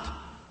cannot,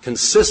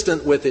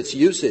 consistent with its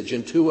usage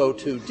in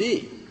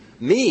 202D,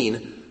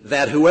 mean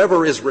that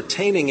whoever is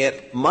retaining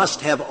it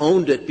must have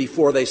owned it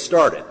before they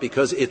start it,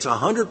 because it's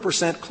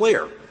 100%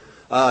 clear,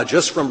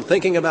 just from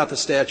thinking about the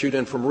statute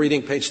and from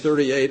reading page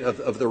 38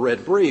 of the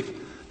red brief,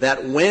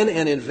 that when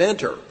an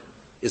inventor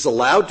is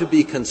allowed to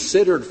be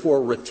considered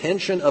for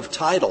retention of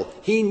title,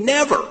 he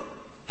never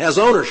has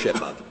ownership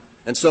of it.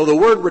 And so the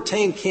word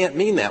retain can't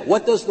mean that.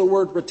 What does the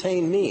word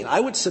retain mean? I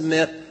would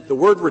submit the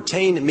word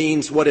retain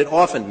means what it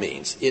often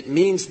means. It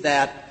means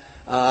that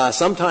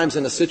sometimes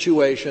in a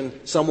situation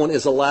someone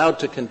is allowed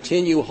to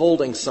continue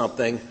holding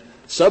something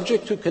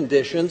subject to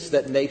conditions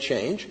that may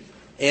change,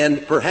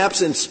 and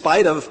perhaps in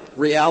spite of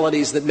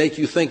realities that make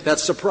you think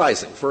that's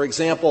surprising. For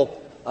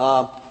example,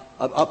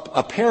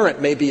 a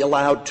parent may be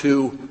allowed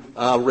to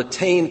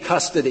retain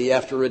custody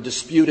after a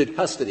disputed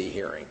custody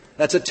hearing.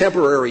 That's a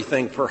temporary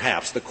thing,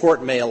 perhaps. The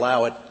court may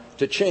allow it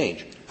to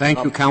change.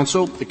 Thank you,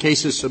 counsel. The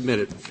case is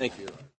submitted. Thank you.